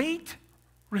 Wait,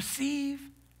 receive,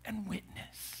 and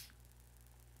witness.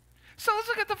 So let's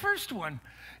look at the first one.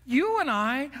 You and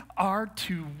I are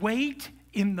to wait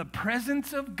in the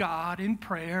presence of God in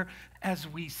prayer as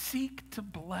we seek to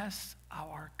bless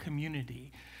our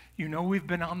community. You know, we've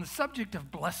been on the subject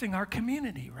of blessing our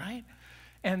community, right?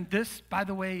 And this, by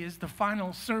the way, is the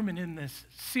final sermon in this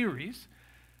series.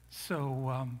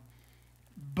 So,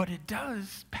 but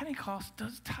Pentecost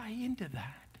does tie into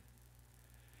that.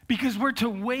 Because we're to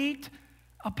wait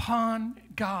upon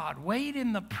God, wait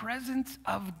in the presence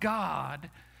of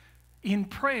God in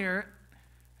prayer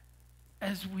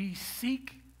as we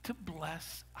seek to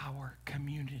bless our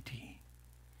community.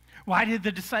 Why did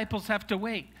the disciples have to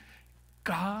wait?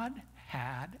 God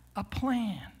had a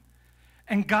plan,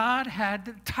 and God had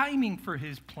the timing for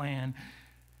his plan.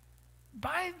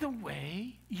 By the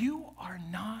way, you are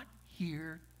not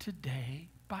here today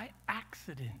by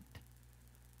accident.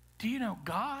 Do you know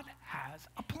God has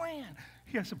a plan?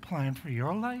 He has a plan for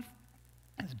your life,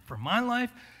 for my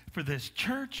life, for this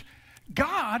church.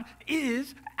 God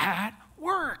is at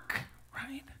work,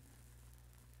 right?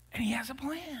 And he has a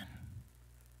plan.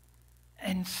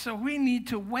 And so we need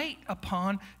to wait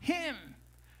upon him.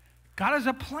 God has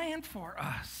a plan for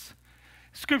us.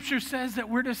 Scripture says that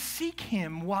we're to seek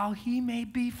him while he may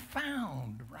be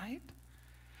found, right?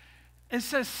 It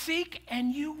says, seek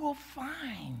and you will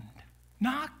find.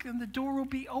 Knock and the door will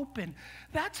be open.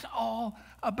 That's all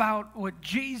about what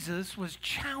Jesus was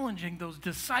challenging those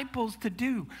disciples to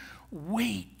do.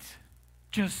 Wait.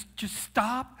 Just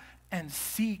stop and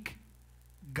seek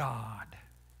God.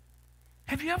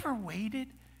 Have you ever waited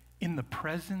in the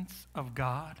presence of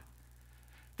God?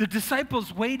 The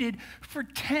disciples waited for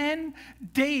 10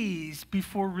 days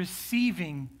before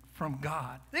receiving from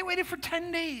God. They waited for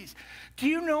 10 days. Do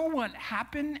you know what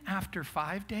happened after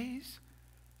 5 days?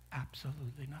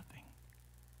 Absolutely nothing.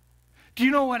 Do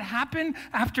you know what happened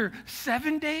after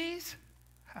 7 days?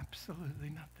 Absolutely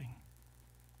nothing.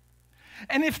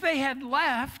 And if they had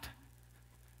left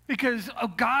because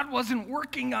God wasn't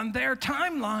working on their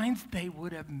timelines, they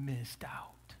would have missed out.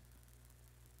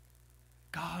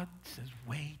 God says,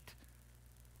 wait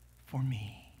for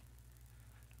me.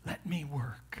 Let me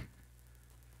work.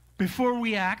 Before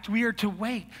we act, we are to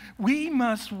wait. We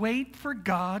must wait for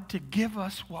God to give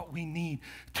us what we need,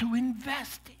 to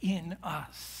invest in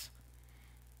us.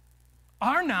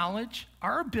 Our knowledge,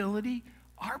 our ability,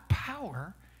 our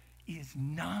power is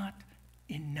not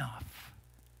enough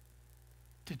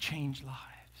to change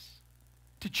lives,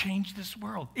 to change this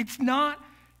world. It's not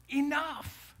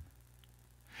enough.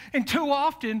 And too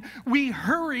often, we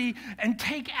hurry and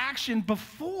take action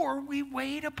before we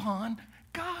wait upon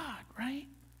God, right?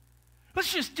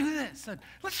 Let's just do this, and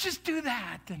let's just do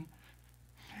that. And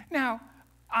Now,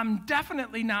 I'm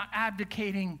definitely not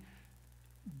advocating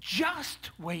just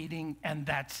waiting and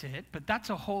that's it, but that's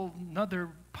a whole nother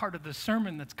part of the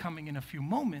sermon that's coming in a few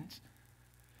moments.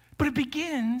 But it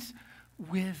begins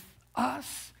with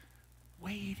us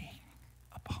waiting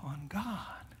upon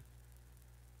God,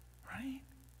 right?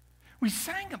 We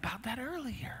sang about that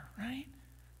earlier, right?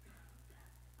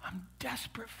 I'm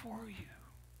desperate for you.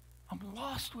 I'm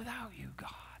lost without you, God.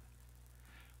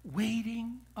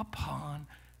 Waiting upon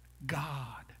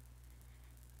God.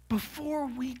 Before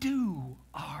we do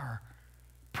our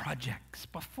projects,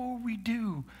 before we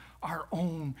do our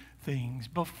own things,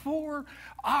 before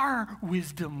our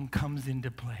wisdom comes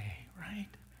into play, right?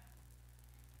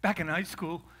 Back in high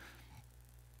school,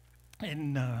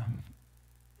 in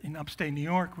upstate New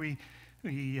York, we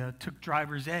took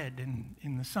driver's ed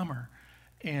in the summer.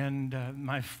 And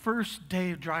my first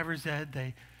day of driver's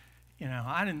ed,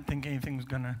 I didn't think anything was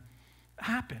going to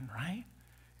happen, right?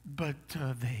 But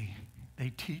they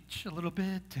teach a little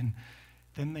bit, and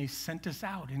then they sent us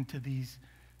out into these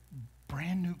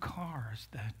brand new cars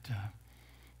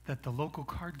that the local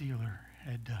car dealer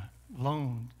had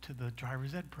loaned to the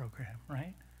driver's ed program,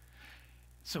 right?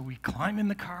 So we climb in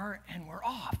the car and we're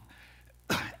off.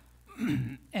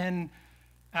 And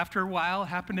after a while, it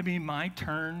happened to be my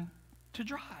turn to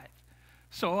drive.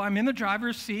 So I'm in the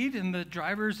driver's seat and the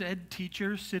driver's ed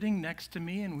teacher sitting next to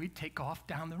me, and we take off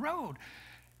down the road.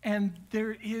 And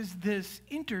there is this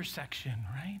intersection,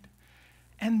 right?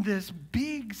 And this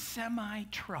big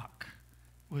semi-truck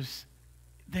was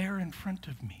there in front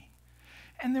of me.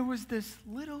 And there was this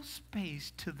little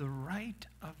space to the right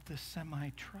of the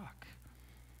semi-truck.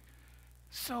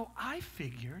 So I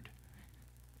figured,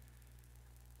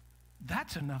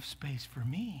 that's enough space for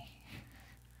me.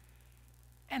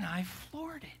 And I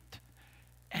floored it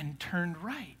and turned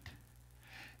right.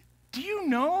 Do you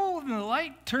know when the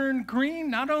light turned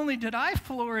green, not only did I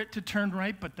floor it to turn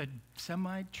right, but the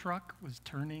semi-truck was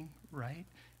turning right.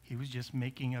 He was just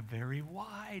making a very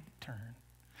wide turn.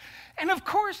 And of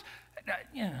course,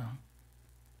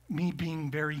 me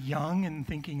being very young and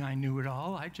thinking I knew it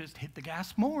all, I just hit the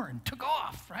gas more and took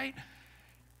off, right?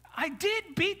 I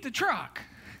did beat the truck.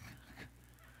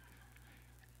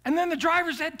 And then the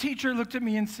driver's ed teacher looked at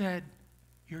me and said,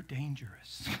 "You're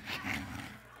dangerous."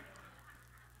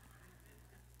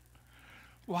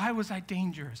 Why was I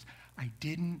dangerous? I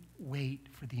didn't wait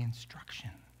for the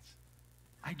instructions.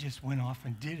 I just went off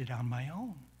and did it on my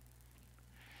own.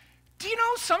 Do you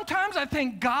know, sometimes I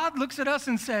think God looks at us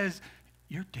and says,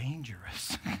 "You're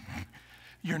dangerous."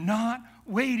 You're not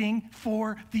waiting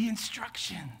for the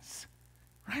instructions,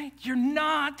 right? You're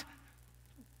not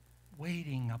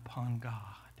waiting upon God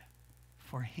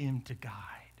for him to guide.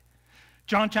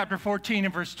 John chapter 14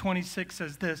 and verse 26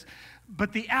 says this,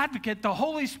 "But the advocate, the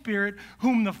Holy Spirit,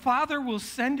 whom the Father will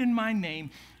send in my name,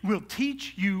 will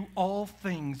teach you all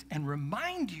things and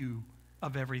remind you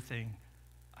of everything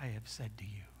I have said to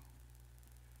you."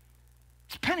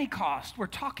 It's Pentecost. We're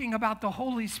talking about the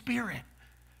Holy Spirit.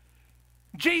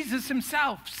 Jesus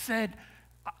himself said,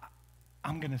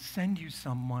 "I'm going to send you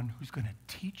someone who's going to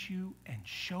teach you and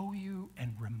show you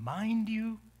and remind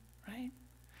you," right?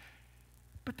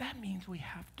 But that means we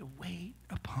have to wait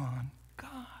upon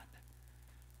God.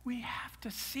 We have to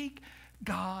seek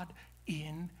God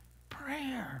in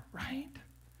prayer, right?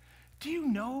 Do you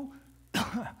know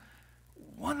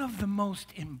one of the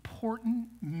most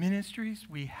important ministries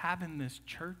we have in this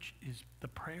church is the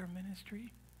prayer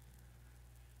ministry?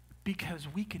 Because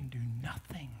we can do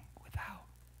nothing without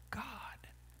God.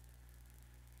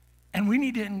 And we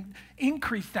need to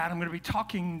increase that. I'm going to be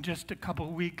talking in just a couple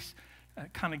of weeks,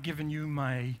 kind of giving you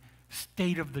my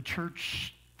state of the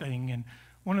church thing. And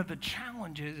one of the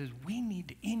challenges is we need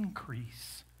to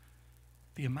increase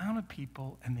the amount of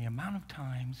people and the amount of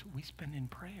times we spend in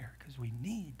prayer, because we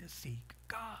need to seek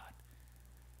God.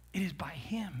 It is by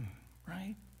him,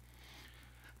 right?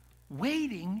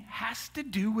 Waiting has to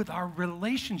do with our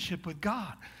relationship with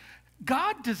God.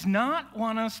 God does not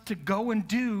want us to go and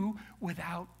do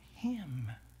without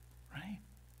him, right?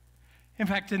 In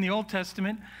fact, in the Old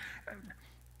Testament,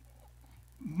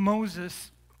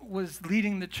 Moses was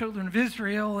leading the children of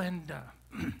Israel, and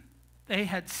they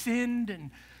had sinned,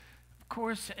 and of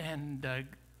course,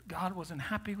 God wasn't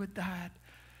happy with that.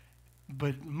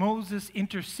 But Moses,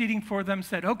 interceding for them,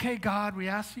 said, "Okay, God, we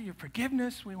ask for your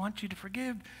forgiveness. We want you to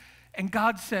forgive." And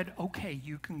God said, "Okay,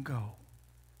 you can go,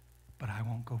 but I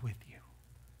won't go with you."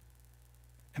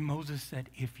 And Moses said,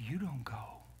 "If you don't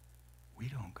go, we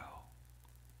don't go."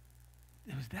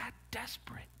 It was that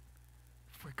desperate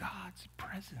for God's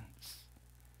presence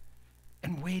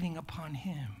and waiting upon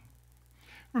him.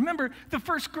 Remember, the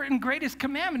first and greatest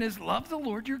commandment is love the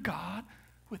Lord your God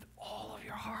with all of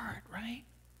your heart, right?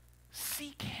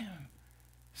 Seek him.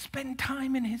 Spend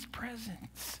time in his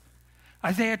presence.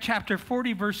 Isaiah chapter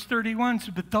 40, verse 31 says,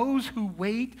 but those who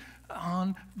wait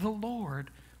on the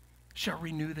Lord shall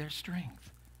renew their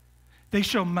strength. They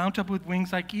shall mount up with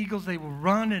wings like eagles. They will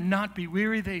run and not be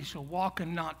weary. They shall walk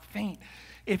and not faint.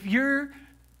 If you're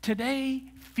today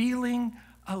feeling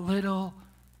a little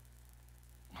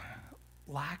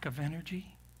lack of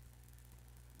energy,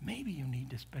 maybe you need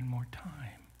to spend more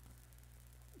time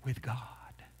with God,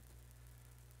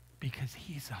 because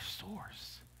he's our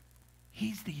source.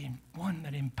 He's the one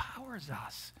that empowers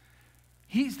us.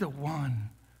 He's the one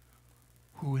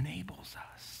who enables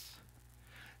us.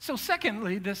 So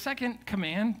secondly, the second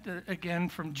command, again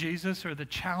from Jesus, or the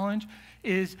challenge,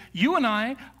 is you and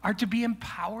I are to be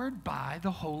empowered by the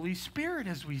Holy Spirit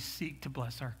as we seek to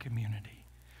bless our community.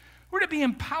 We're to be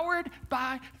empowered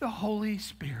by the Holy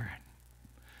Spirit.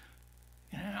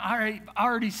 I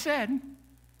already said,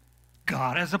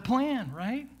 God has a plan,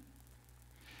 right?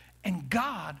 And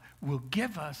God will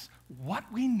give us what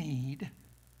we need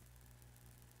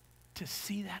to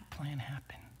see that plan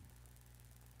happen.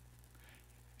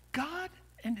 God,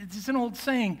 and it's an old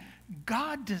saying,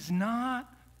 God does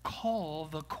not call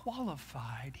the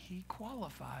qualified, he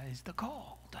qualifies the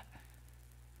called.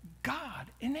 God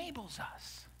enables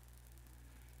us.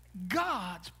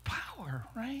 God's power,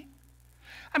 right?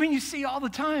 I mean, you see all the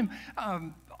time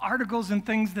articles and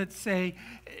things that say,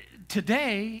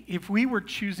 today, if we were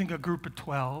choosing a group of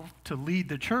 12 to lead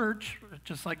the church,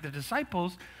 just like the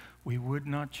disciples, we would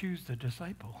not choose the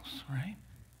disciples, right?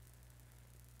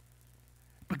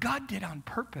 But God did on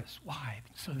purpose. Why?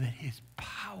 So that his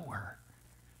power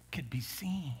could be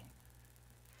seen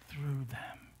through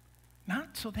them.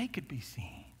 Not so they could be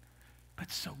seen, but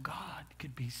so God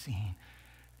could be seen.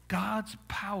 God's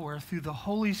power through the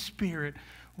Holy Spirit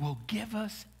will give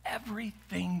us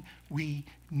everything we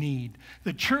need.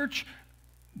 The church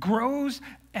grows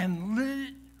and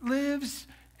lives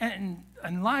and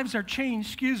lives are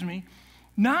changed,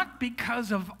 not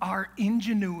because of our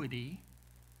ingenuity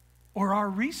or our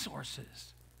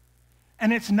resources.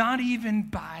 And it's not even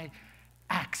by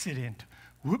accident.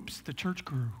 Whoops, the church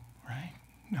grew, right?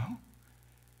 No.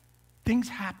 Things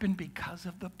happen because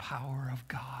of the power of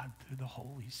God through the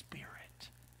Holy Spirit.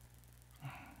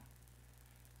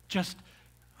 Just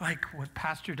like what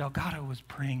Pastor Delgado was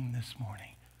praying this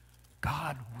morning.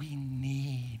 God, we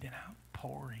need an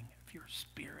outpouring of your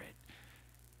Spirit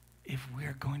if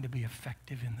we're going to be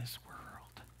effective in this world.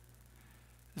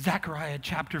 Zechariah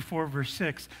chapter 4, verse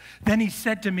 6. Then he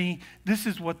said to me, this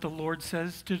is what the Lord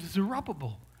says to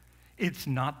Zerubbabel. It's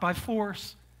not by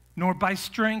force, nor by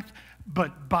strength,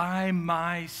 but by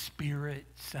my Spirit,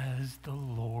 says the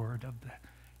Lord of the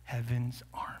heaven's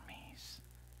armies.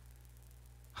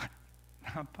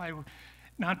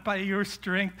 Not by your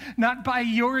strength, not by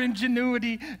your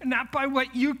ingenuity, not by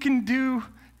what you can do,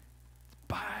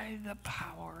 by the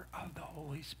power of the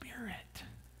Holy Spirit.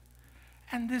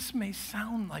 And this may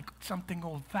sound like something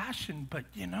old-fashioned, but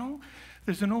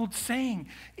there's an old saying,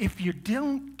 if you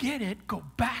don't get it, go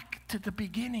back to the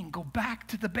beginning, go back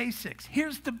to the basics.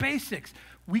 Here's the basics.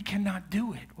 We cannot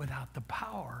do it without the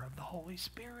power of the Holy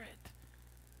Spirit,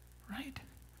 right?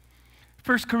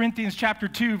 1 Corinthians chapter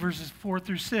 2, verses 4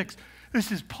 through 6.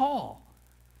 This is Paul,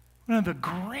 one of the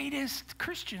greatest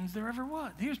Christians there ever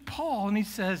was. Here's Paul, and he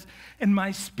says, and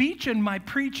my speech and my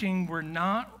preaching were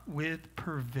not with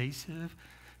persuasive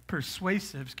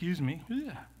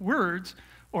words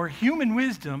or human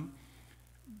wisdom,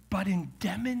 but in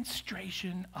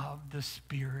demonstration of the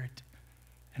Spirit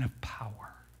and of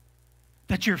power.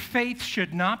 That your faith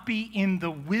should not be in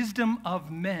the wisdom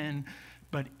of men,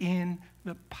 but in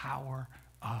the power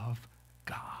of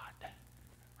God.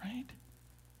 Right?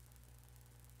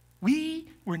 We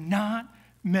were not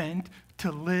meant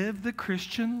to live the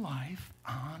Christian life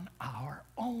on our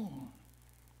own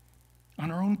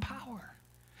power.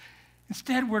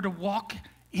 Instead, we're to walk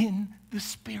in the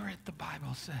Spirit, the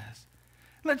Bible says.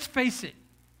 Let's face it,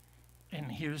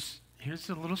 and here's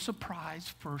a little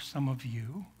surprise for some of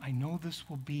you. I know this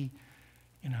will be,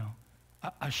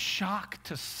 a shock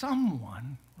to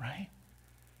someone, right?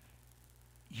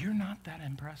 You're not that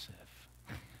impressive.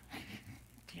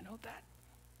 Do you know that?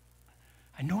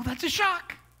 I know that's a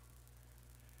shock.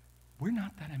 We're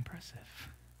not that impressive.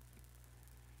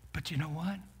 But you know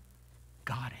what?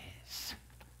 God is.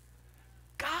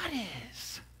 God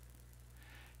is.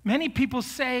 Many people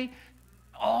say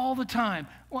all the time,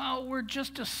 well, we're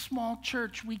just a small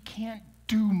church. We can't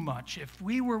do much. If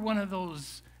we were one of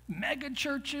those mega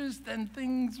churches, then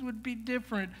things would be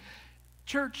different.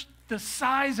 Church, the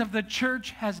size of the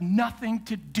church has nothing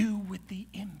to do with the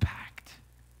impact.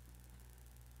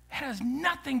 It has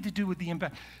nothing to do with the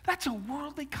impact. That's a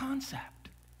worldly concept,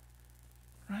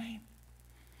 right?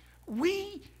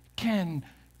 We can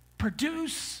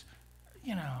produce,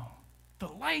 the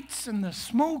lights and the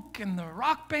smoke and the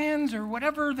rock bands or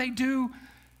whatever they do,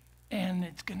 and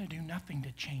it's going to do nothing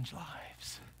to change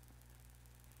lives.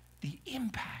 The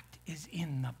impact is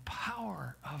in the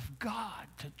power of God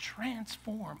to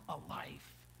transform a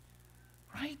life,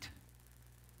 right?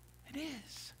 It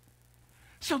is.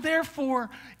 So therefore,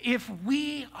 if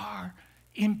we are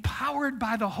empowered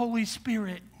by the Holy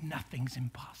Spirit, nothing's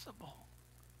impossible.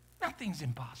 Nothing's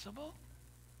impossible,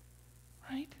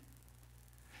 right?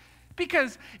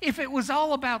 Because if it was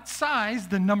all about size,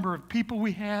 the number of people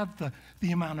we have,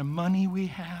 the amount of money we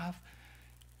have,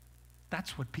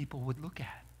 that's what people would look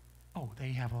at. Oh,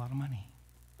 they have a lot of money.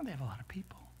 Oh, they have a lot of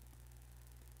people.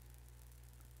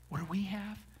 What do we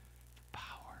have? The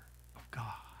power of God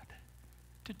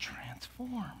to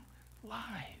transform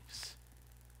lives.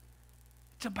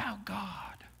 It's about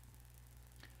God.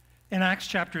 In Acts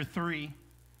chapter 3,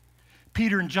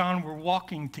 Peter and John were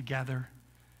walking together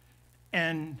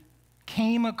and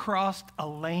came across a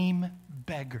lame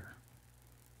beggar.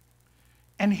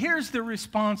 And here's the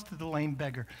response to the lame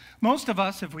beggar. Most of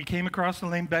us, if we came across a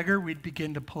lame beggar, we'd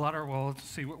begin to pull out our wallets to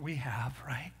see what we have,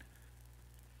 right?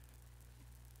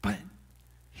 But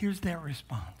here's their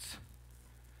response.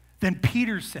 Then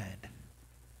Peter said,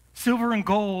 "Silver and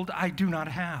gold I do not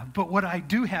have, but what I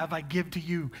do have I give to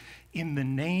you. In the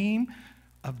name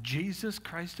of Jesus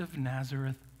Christ of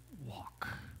Nazareth, walk."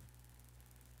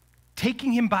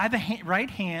 Taking him by the right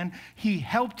hand, he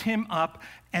helped him up,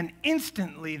 and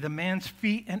instantly the man's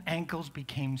feet and ankles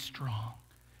became strong.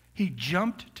 He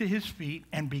jumped to his feet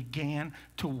and began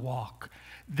to walk.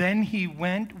 Then he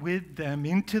went with them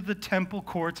into the temple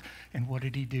courts, and what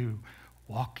did he do?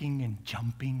 Walking and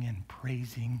jumping and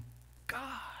praising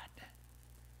God,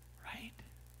 right?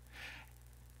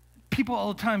 People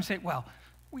all the time say, well,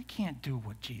 we can't do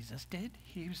what Jesus did.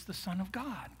 He was the Son of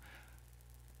God.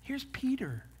 Here's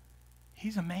Peter.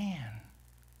 He's a man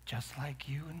just like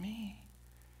you and me.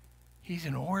 He's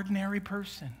an ordinary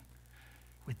person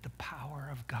with the power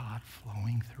of God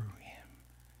flowing through him,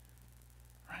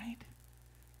 right?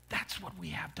 That's what we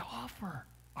have to offer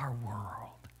our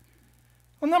world.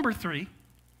 Well, number 3,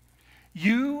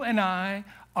 you and I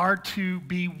are to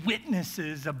be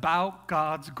witnesses about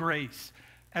God's grace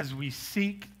as we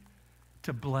seek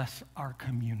to bless our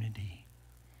community.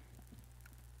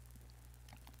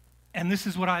 And this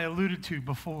is what I alluded to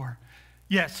before.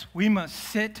 Yes, we must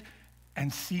sit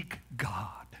and seek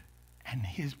God and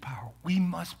his power. We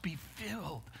must be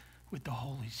filled with the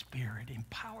Holy Spirit,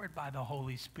 empowered by the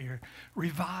Holy Spirit,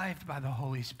 revived by the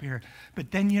Holy Spirit.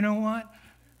 But then you know what?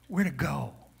 We're to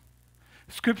go.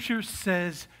 Scripture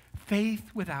says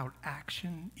faith without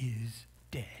action is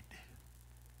dead.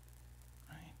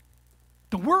 Right?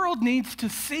 The world needs to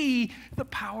see the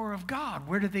power of God.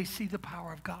 Where do they see the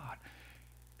power of God?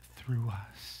 Through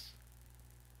us.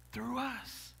 Through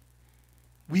us.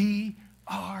 We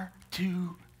are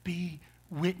to be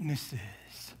witnesses.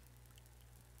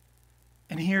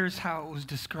 And here's how it was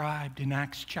described in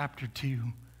Acts chapter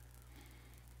 2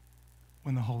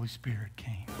 when the Holy Spirit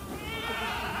came.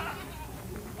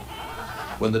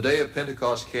 When the day of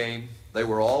Pentecost came, they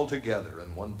were all together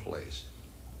in one place.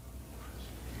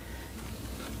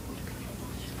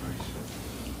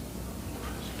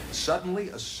 Suddenly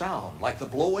a sound like the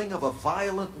blowing of a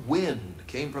violent wind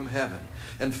came from heaven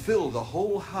and filled the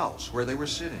whole house where they were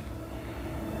sitting.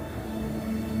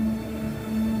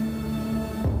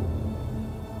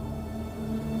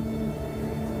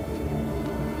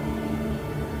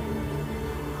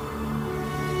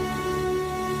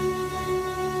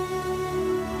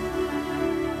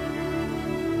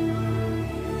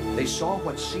 They saw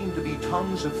what seemed to be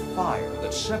tongues of fire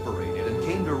that separated and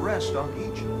came to rest on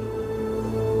each of them.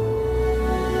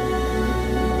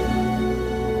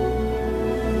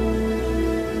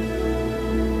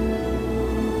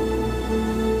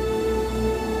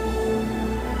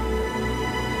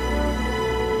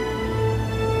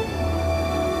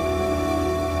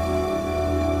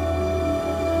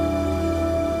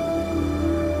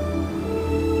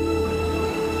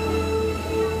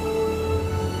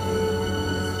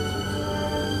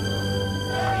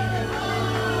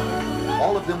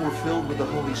 All of them were filled with the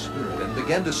Holy Spirit and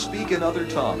began to speak in other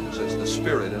tongues as the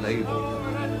Spirit enabled them.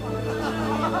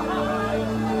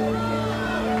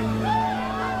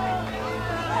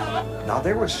 Now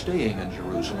there were staying in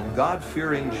Jerusalem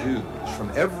God-fearing Jews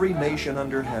from every nation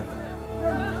under heaven.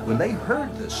 When they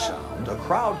heard this sound, a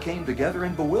crowd came together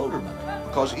in bewilderment.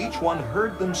 because each one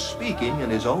heard them speaking in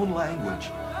his own language.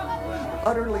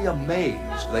 Utterly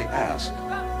amazed, they asked,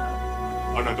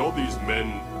 "Are not all these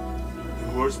men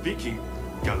who are speaking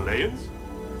Galileans?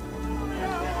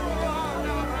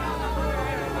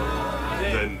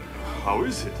 Then how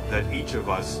is it that each of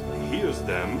us hears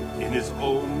them in his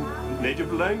own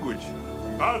native language?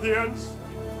 Parthians,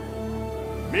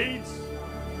 Medes,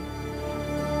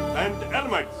 and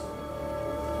Elamites,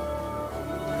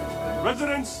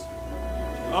 residents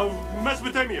of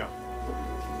Mesopotamia,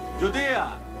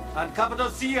 Judea and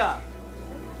Cappadocia,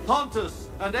 Pontus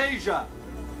and Asia,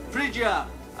 Phrygia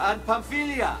and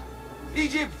Pamphylia,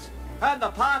 Egypt and the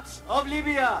parts of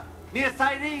Libya near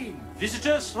Cyrene,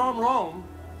 visitors from Rome,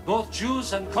 both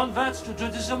Jews and converts to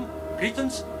Judaism,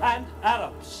 Cretans and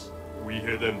Arabs." We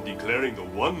hear them declaring the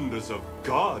wonders of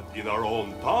God in our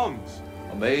own tongues.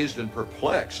 Amazed and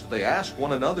perplexed, they asked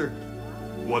one another,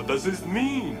 "What does this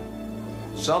mean?"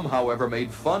 Some, however,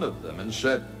 made fun of them and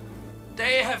said,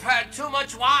 "They have had too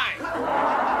much wine."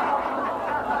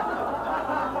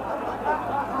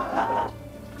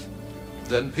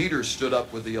 Then Peter stood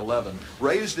up with the 11,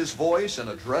 raised his voice, and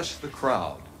addressed the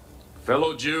crowd.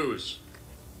 "Fellow Jews,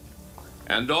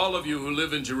 and all of you who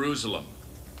live in Jerusalem,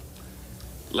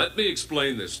 let me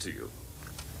explain this to you.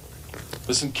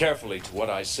 Listen carefully to what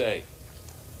I say.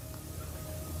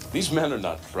 These men are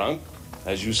not drunk,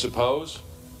 as you suppose.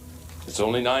 It's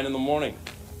only 9 in the morning.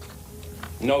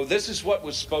 No, this is what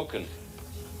was spoken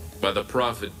by the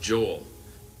prophet Joel.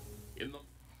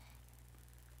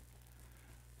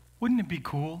 Wouldn't it be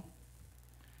cool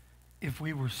if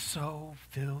we were so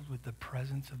filled with the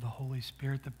presence of the Holy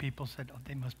Spirit that people said, "Oh,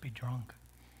 they must be drunk"?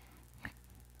 Wouldn't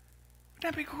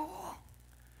that be cool?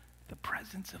 The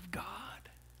presence of God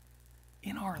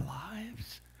in our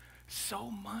lives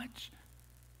so much.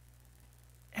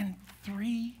 And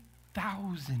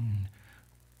 3,000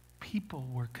 people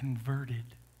were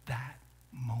converted that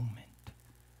moment.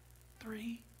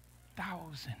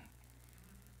 3,000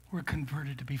 were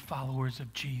converted to be followers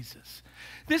of Jesus.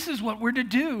 This is what we're to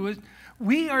do.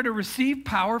 We are to receive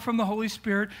power from the Holy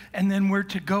Spirit, and then we're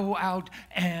to go out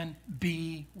and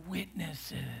be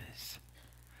witnesses.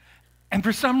 And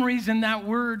for some reason, that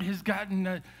word has gotten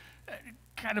a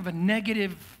kind of a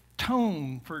negative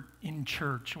tone in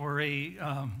church, or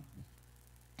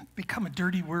become a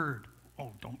dirty word.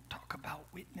 Oh, don't talk about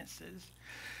witnesses.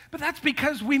 But that's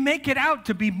because we make it out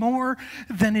to be more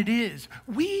than it is.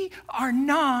 We are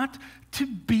not to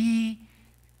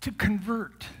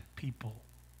convert people.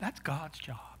 That's God's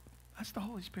job. That's the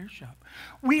Holy Spirit's job.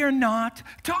 We are not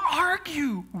to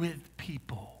argue with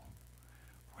people.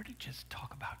 We're to just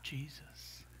talk about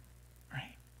Jesus,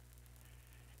 right?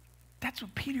 That's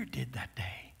what Peter did that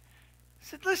day. He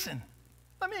said, "Listen,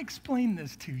 let me explain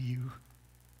this to you,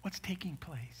 what's taking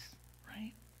place,"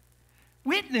 right?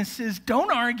 Witnesses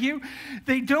don't argue.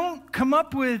 They don't come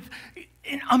up with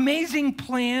amazing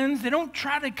plans. They don't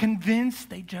try to convince.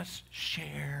 They just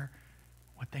share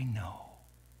what they know,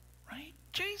 right?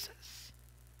 Jesus.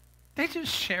 They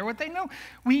just share what they know.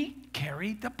 We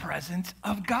carry the presence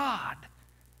of God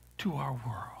to our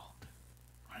world,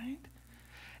 right?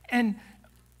 And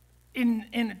in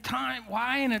a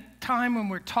time when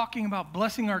we're talking about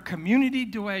blessing our community,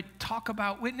 do I talk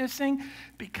about witnessing?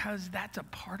 Because that's a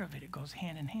part of it. It goes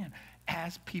hand in hand.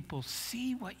 As people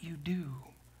see what you do,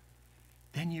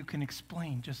 then you can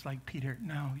explain, just like Peter,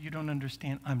 "No, you don't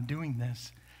understand. I'm doing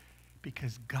this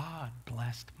because God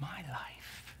blessed my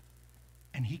life,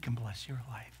 and he can bless your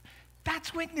life."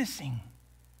 That's witnessing.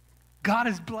 God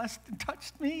has blessed and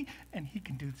touched me, and he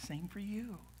can do the same for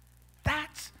you.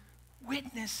 That's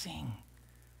witnessing.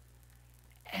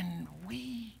 And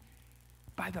we,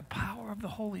 by the power of the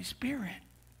Holy Spirit,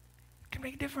 can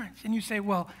make a difference. And you say,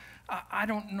 "Well, I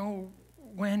don't know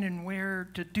when and where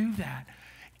to do that."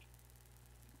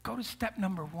 Go to step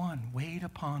number 1, wait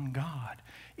upon God.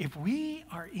 If we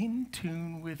are in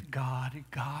tune with God,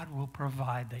 God will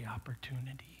provide the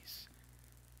opportunities.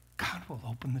 God will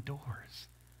open the doors.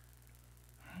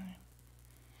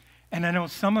 And I know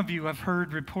some of you have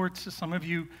heard reports of some of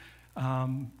you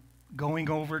going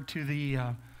over to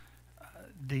the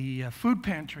food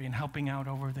pantry and helping out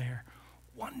over there.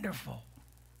 Wonderful,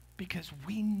 because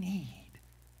we need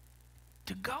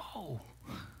to go.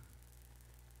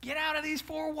 Get out of these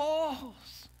 4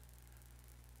 walls.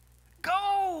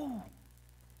 Go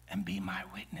and be my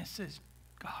witnesses,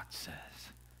 God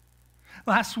says.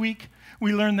 Last week,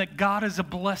 we learned that God is a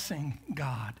blessing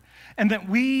God, and that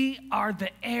we are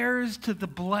the heirs to the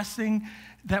blessing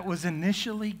that was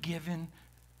initially given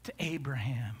to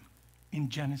Abraham in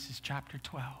Genesis chapter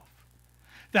 12.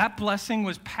 That blessing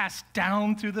was passed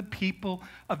down through the people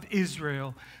of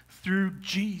Israel through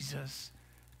Jesus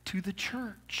to the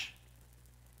church.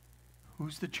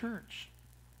 Who's the church?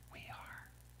 We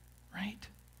are, right?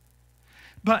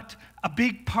 But a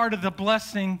big part of the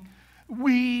blessing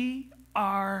we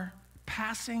are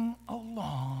passing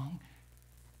along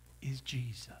is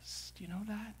Jesus. Do you know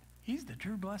that? He's the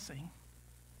true blessing.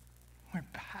 We're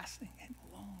passing it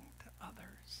along to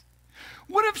others.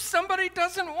 What if somebody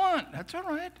doesn't want? That's all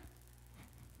right.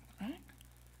 Right?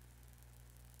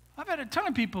 I've had a ton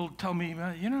of people tell me,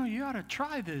 you ought to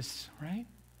try this, right?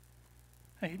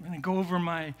 Hey, when I go over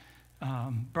my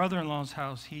brother-in-law's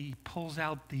house, he pulls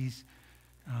out these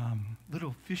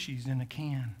little fishies in a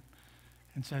can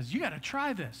and says, you got to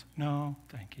try this. No,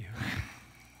 thank you.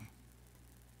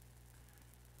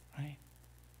 Right?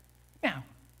 Now,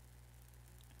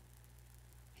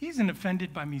 he isn't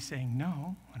offended by me saying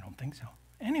no. I don't think so.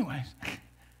 Anyways,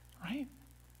 right?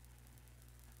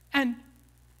 And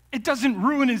it doesn't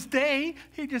ruin his day.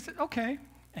 He just said, okay.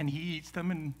 And he eats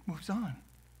them and moves on.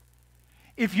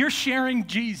 If you're sharing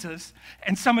Jesus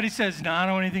and somebody says, no, I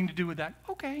don't want anything to do with that,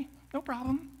 okay, no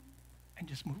problem. And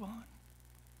just move on.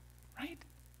 Right?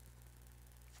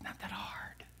 It's not that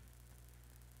hard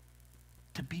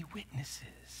to be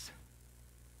witnesses.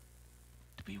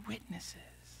 To be witnesses.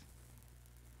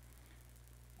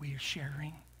 We are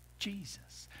sharing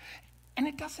Jesus. And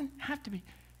it doesn't have to be.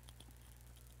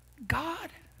 God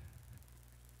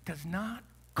does not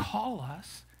call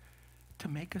us to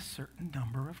make a certain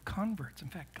number of converts. In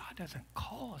fact, God doesn't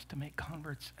call us to make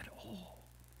converts at all.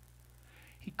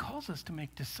 He calls us to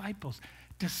make disciples.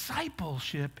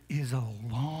 Discipleship is a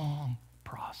long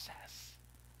process.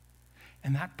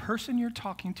 And that person you're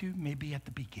talking to may be at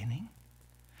the beginning.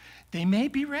 They may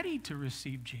be ready to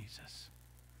receive Jesus.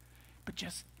 But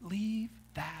just leave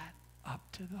that up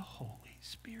to the Holy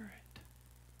Spirit.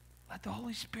 Let the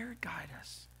Holy Spirit guide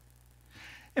us.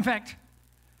 In fact,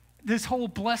 this whole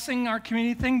blessing our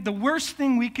community thing, the worst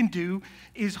thing we can do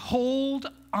is hold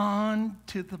on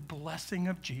to the blessing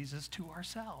of Jesus to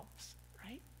ourselves,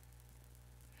 right?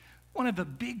 One of the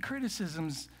big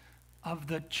criticisms of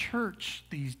the church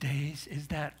these days is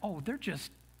that, they're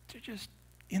just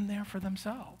in there for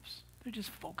themselves. They're just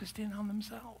focused in on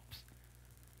themselves.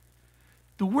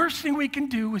 The worst thing we can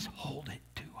do is hold it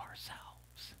to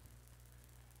ourselves.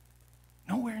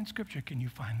 Nowhere in Scripture can you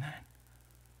find that.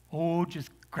 Just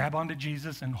grab onto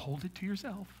Jesus and hold it to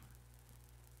yourself.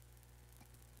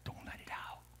 Don't let it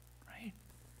out, right?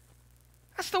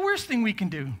 That's the worst thing we can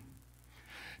do.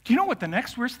 Do you know what the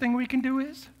next worst thing we can do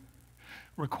is?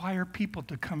 Require people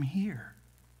to come here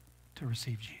to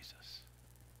receive Jesus.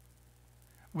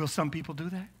 Will some people do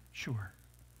that? Sure.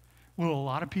 Will a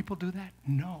lot of people do that?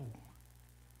 No.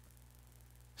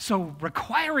 So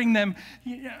requiring them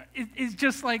is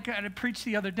just like I preached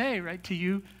the other day, right, to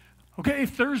you. Okay,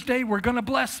 Thursday, we're going to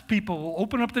bless people. We'll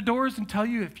open up the doors and tell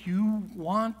you if you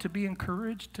want to be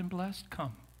encouraged and blessed,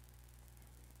 come.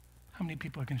 How many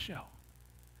people are going to show?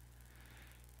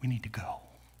 We need to go.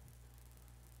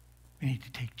 We need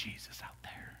to take Jesus out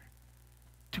there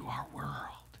to our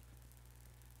world.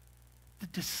 The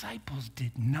disciples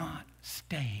did not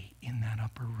stay in that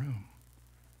upper room.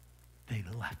 They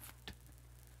left.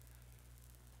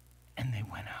 And they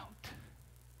went out.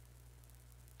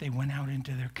 They went out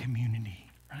into their community,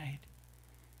 right?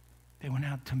 They went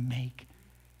out to make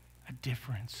a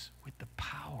difference with the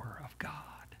power of God.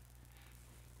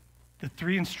 The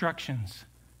 3 instructions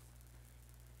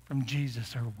from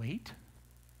Jesus are wait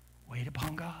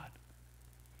upon God,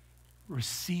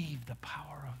 receive the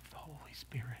power of the Holy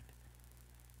Spirit,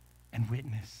 and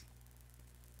witness.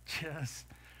 Just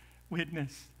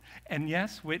witness. And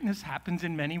yes, witness happens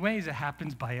in many ways. It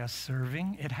happens by us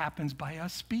serving. It happens by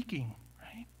us speaking.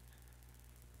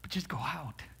 But just go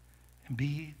out and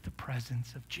be the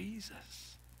presence of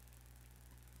Jesus.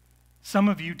 Some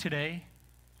of you today,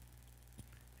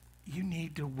 you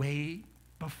need to wait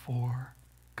before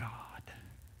God.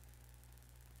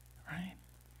 Right?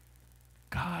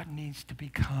 God needs to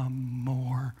become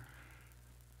more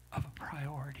of a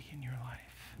priority in your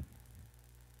life.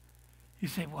 You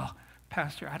say, well,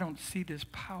 Pastor, I don't see this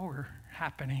power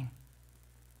happening.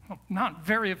 I'm not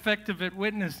very effective at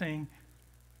witnessing.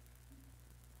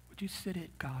 Would you sit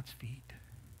at God's feet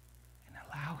and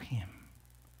allow him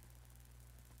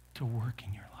to work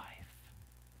in your life?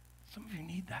 Some of you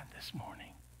need that this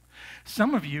morning.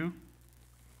 Some of you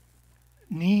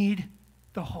need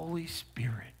the Holy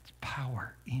Spirit's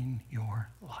power in your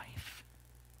life.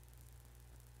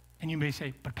 And you may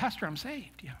say, but Pastor, I'm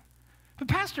saved. Yeah. But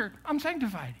Pastor, I'm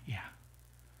sanctified. Yeah.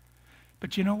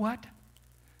 But you know what?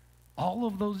 All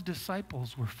of those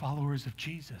disciples were followers of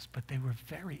Jesus, but they were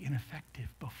very ineffective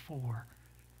before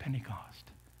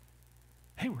Pentecost.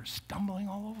 They were stumbling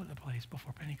all over the place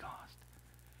before Pentecost.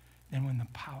 Then when the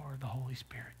power of the Holy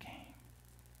Spirit came,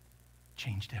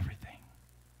 changed everything.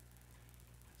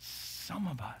 Some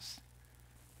of us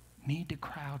need to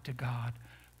cry out to God,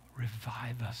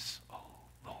 revive us, oh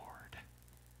Lord.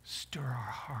 Stir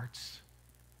our hearts.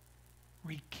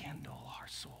 Rekindle our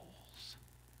souls.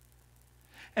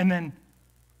 And then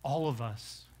all of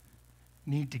us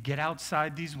need to get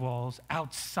outside these walls,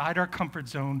 outside our comfort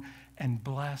zone, and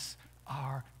bless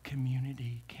our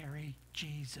community. Carry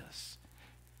Jesus.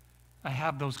 I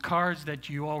have those cards that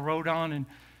you all wrote on, and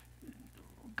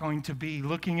going to be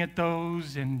looking at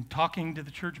those and talking to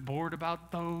the church board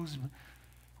about those.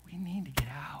 We need to get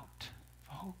out,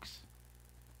 folks.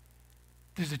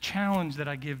 There's a challenge that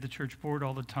I give the church board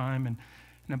all the time, and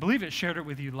I believe I shared it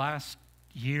with you last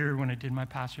year when I did my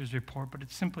pastor's report, but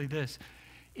it's simply this.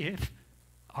 If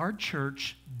our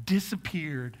church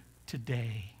disappeared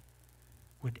today,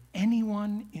 would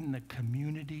anyone in the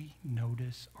community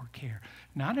notice or care?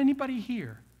 Not anybody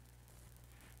here.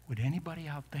 Would anybody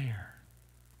out there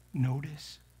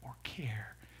notice or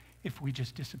care if we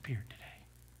just disappeared today?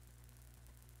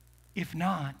 If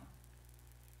not,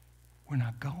 we're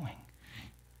not going.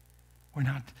 We're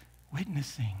not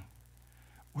witnessing.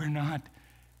 We're not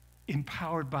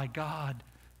empowered by God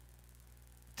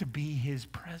to be his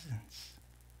presence.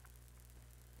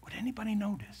 Would anybody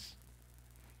notice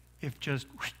if just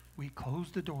we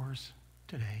closed the doors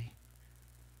today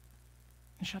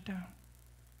and shut down?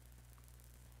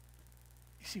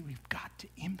 You see, we've got to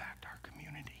impact our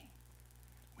community.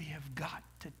 We have got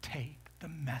to take the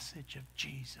message of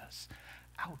Jesus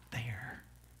out there.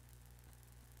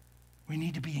 We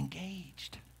need to be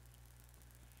engaged.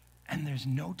 And there's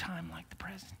no time like the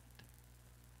present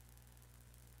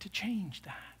to change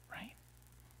that, right?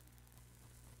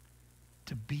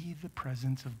 To be the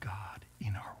presence of God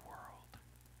in our world.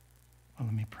 Well,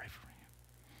 let me pray for you.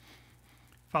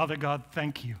 Father God,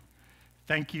 thank you.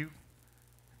 Thank you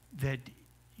that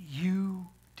you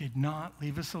did not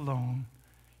leave us alone.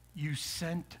 You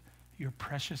sent your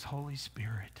precious Holy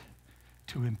Spirit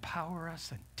to empower us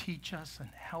and teach us and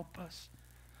help us.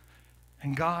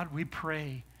 And God, we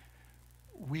pray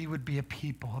we would be a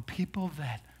people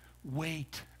that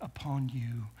wait upon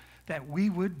you, that we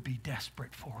would be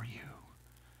desperate for you.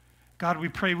 God, we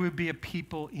pray we would be a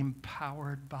people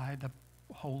empowered by the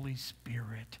Holy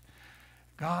Spirit.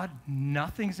 God,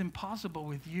 nothing's impossible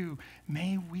with you.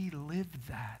 May we live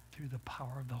that through the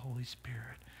power of the Holy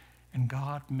Spirit. And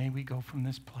God, may we go from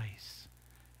this place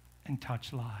and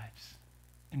touch lives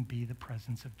and be the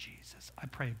presence of Jesus. I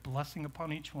pray a blessing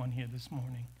upon each one here this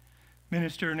morning.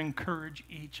 Minister and encourage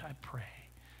each, I pray.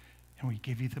 And we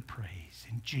give you the praise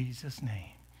in Jesus'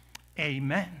 name.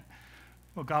 Amen.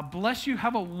 Well, God bless you.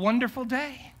 Have a wonderful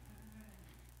day.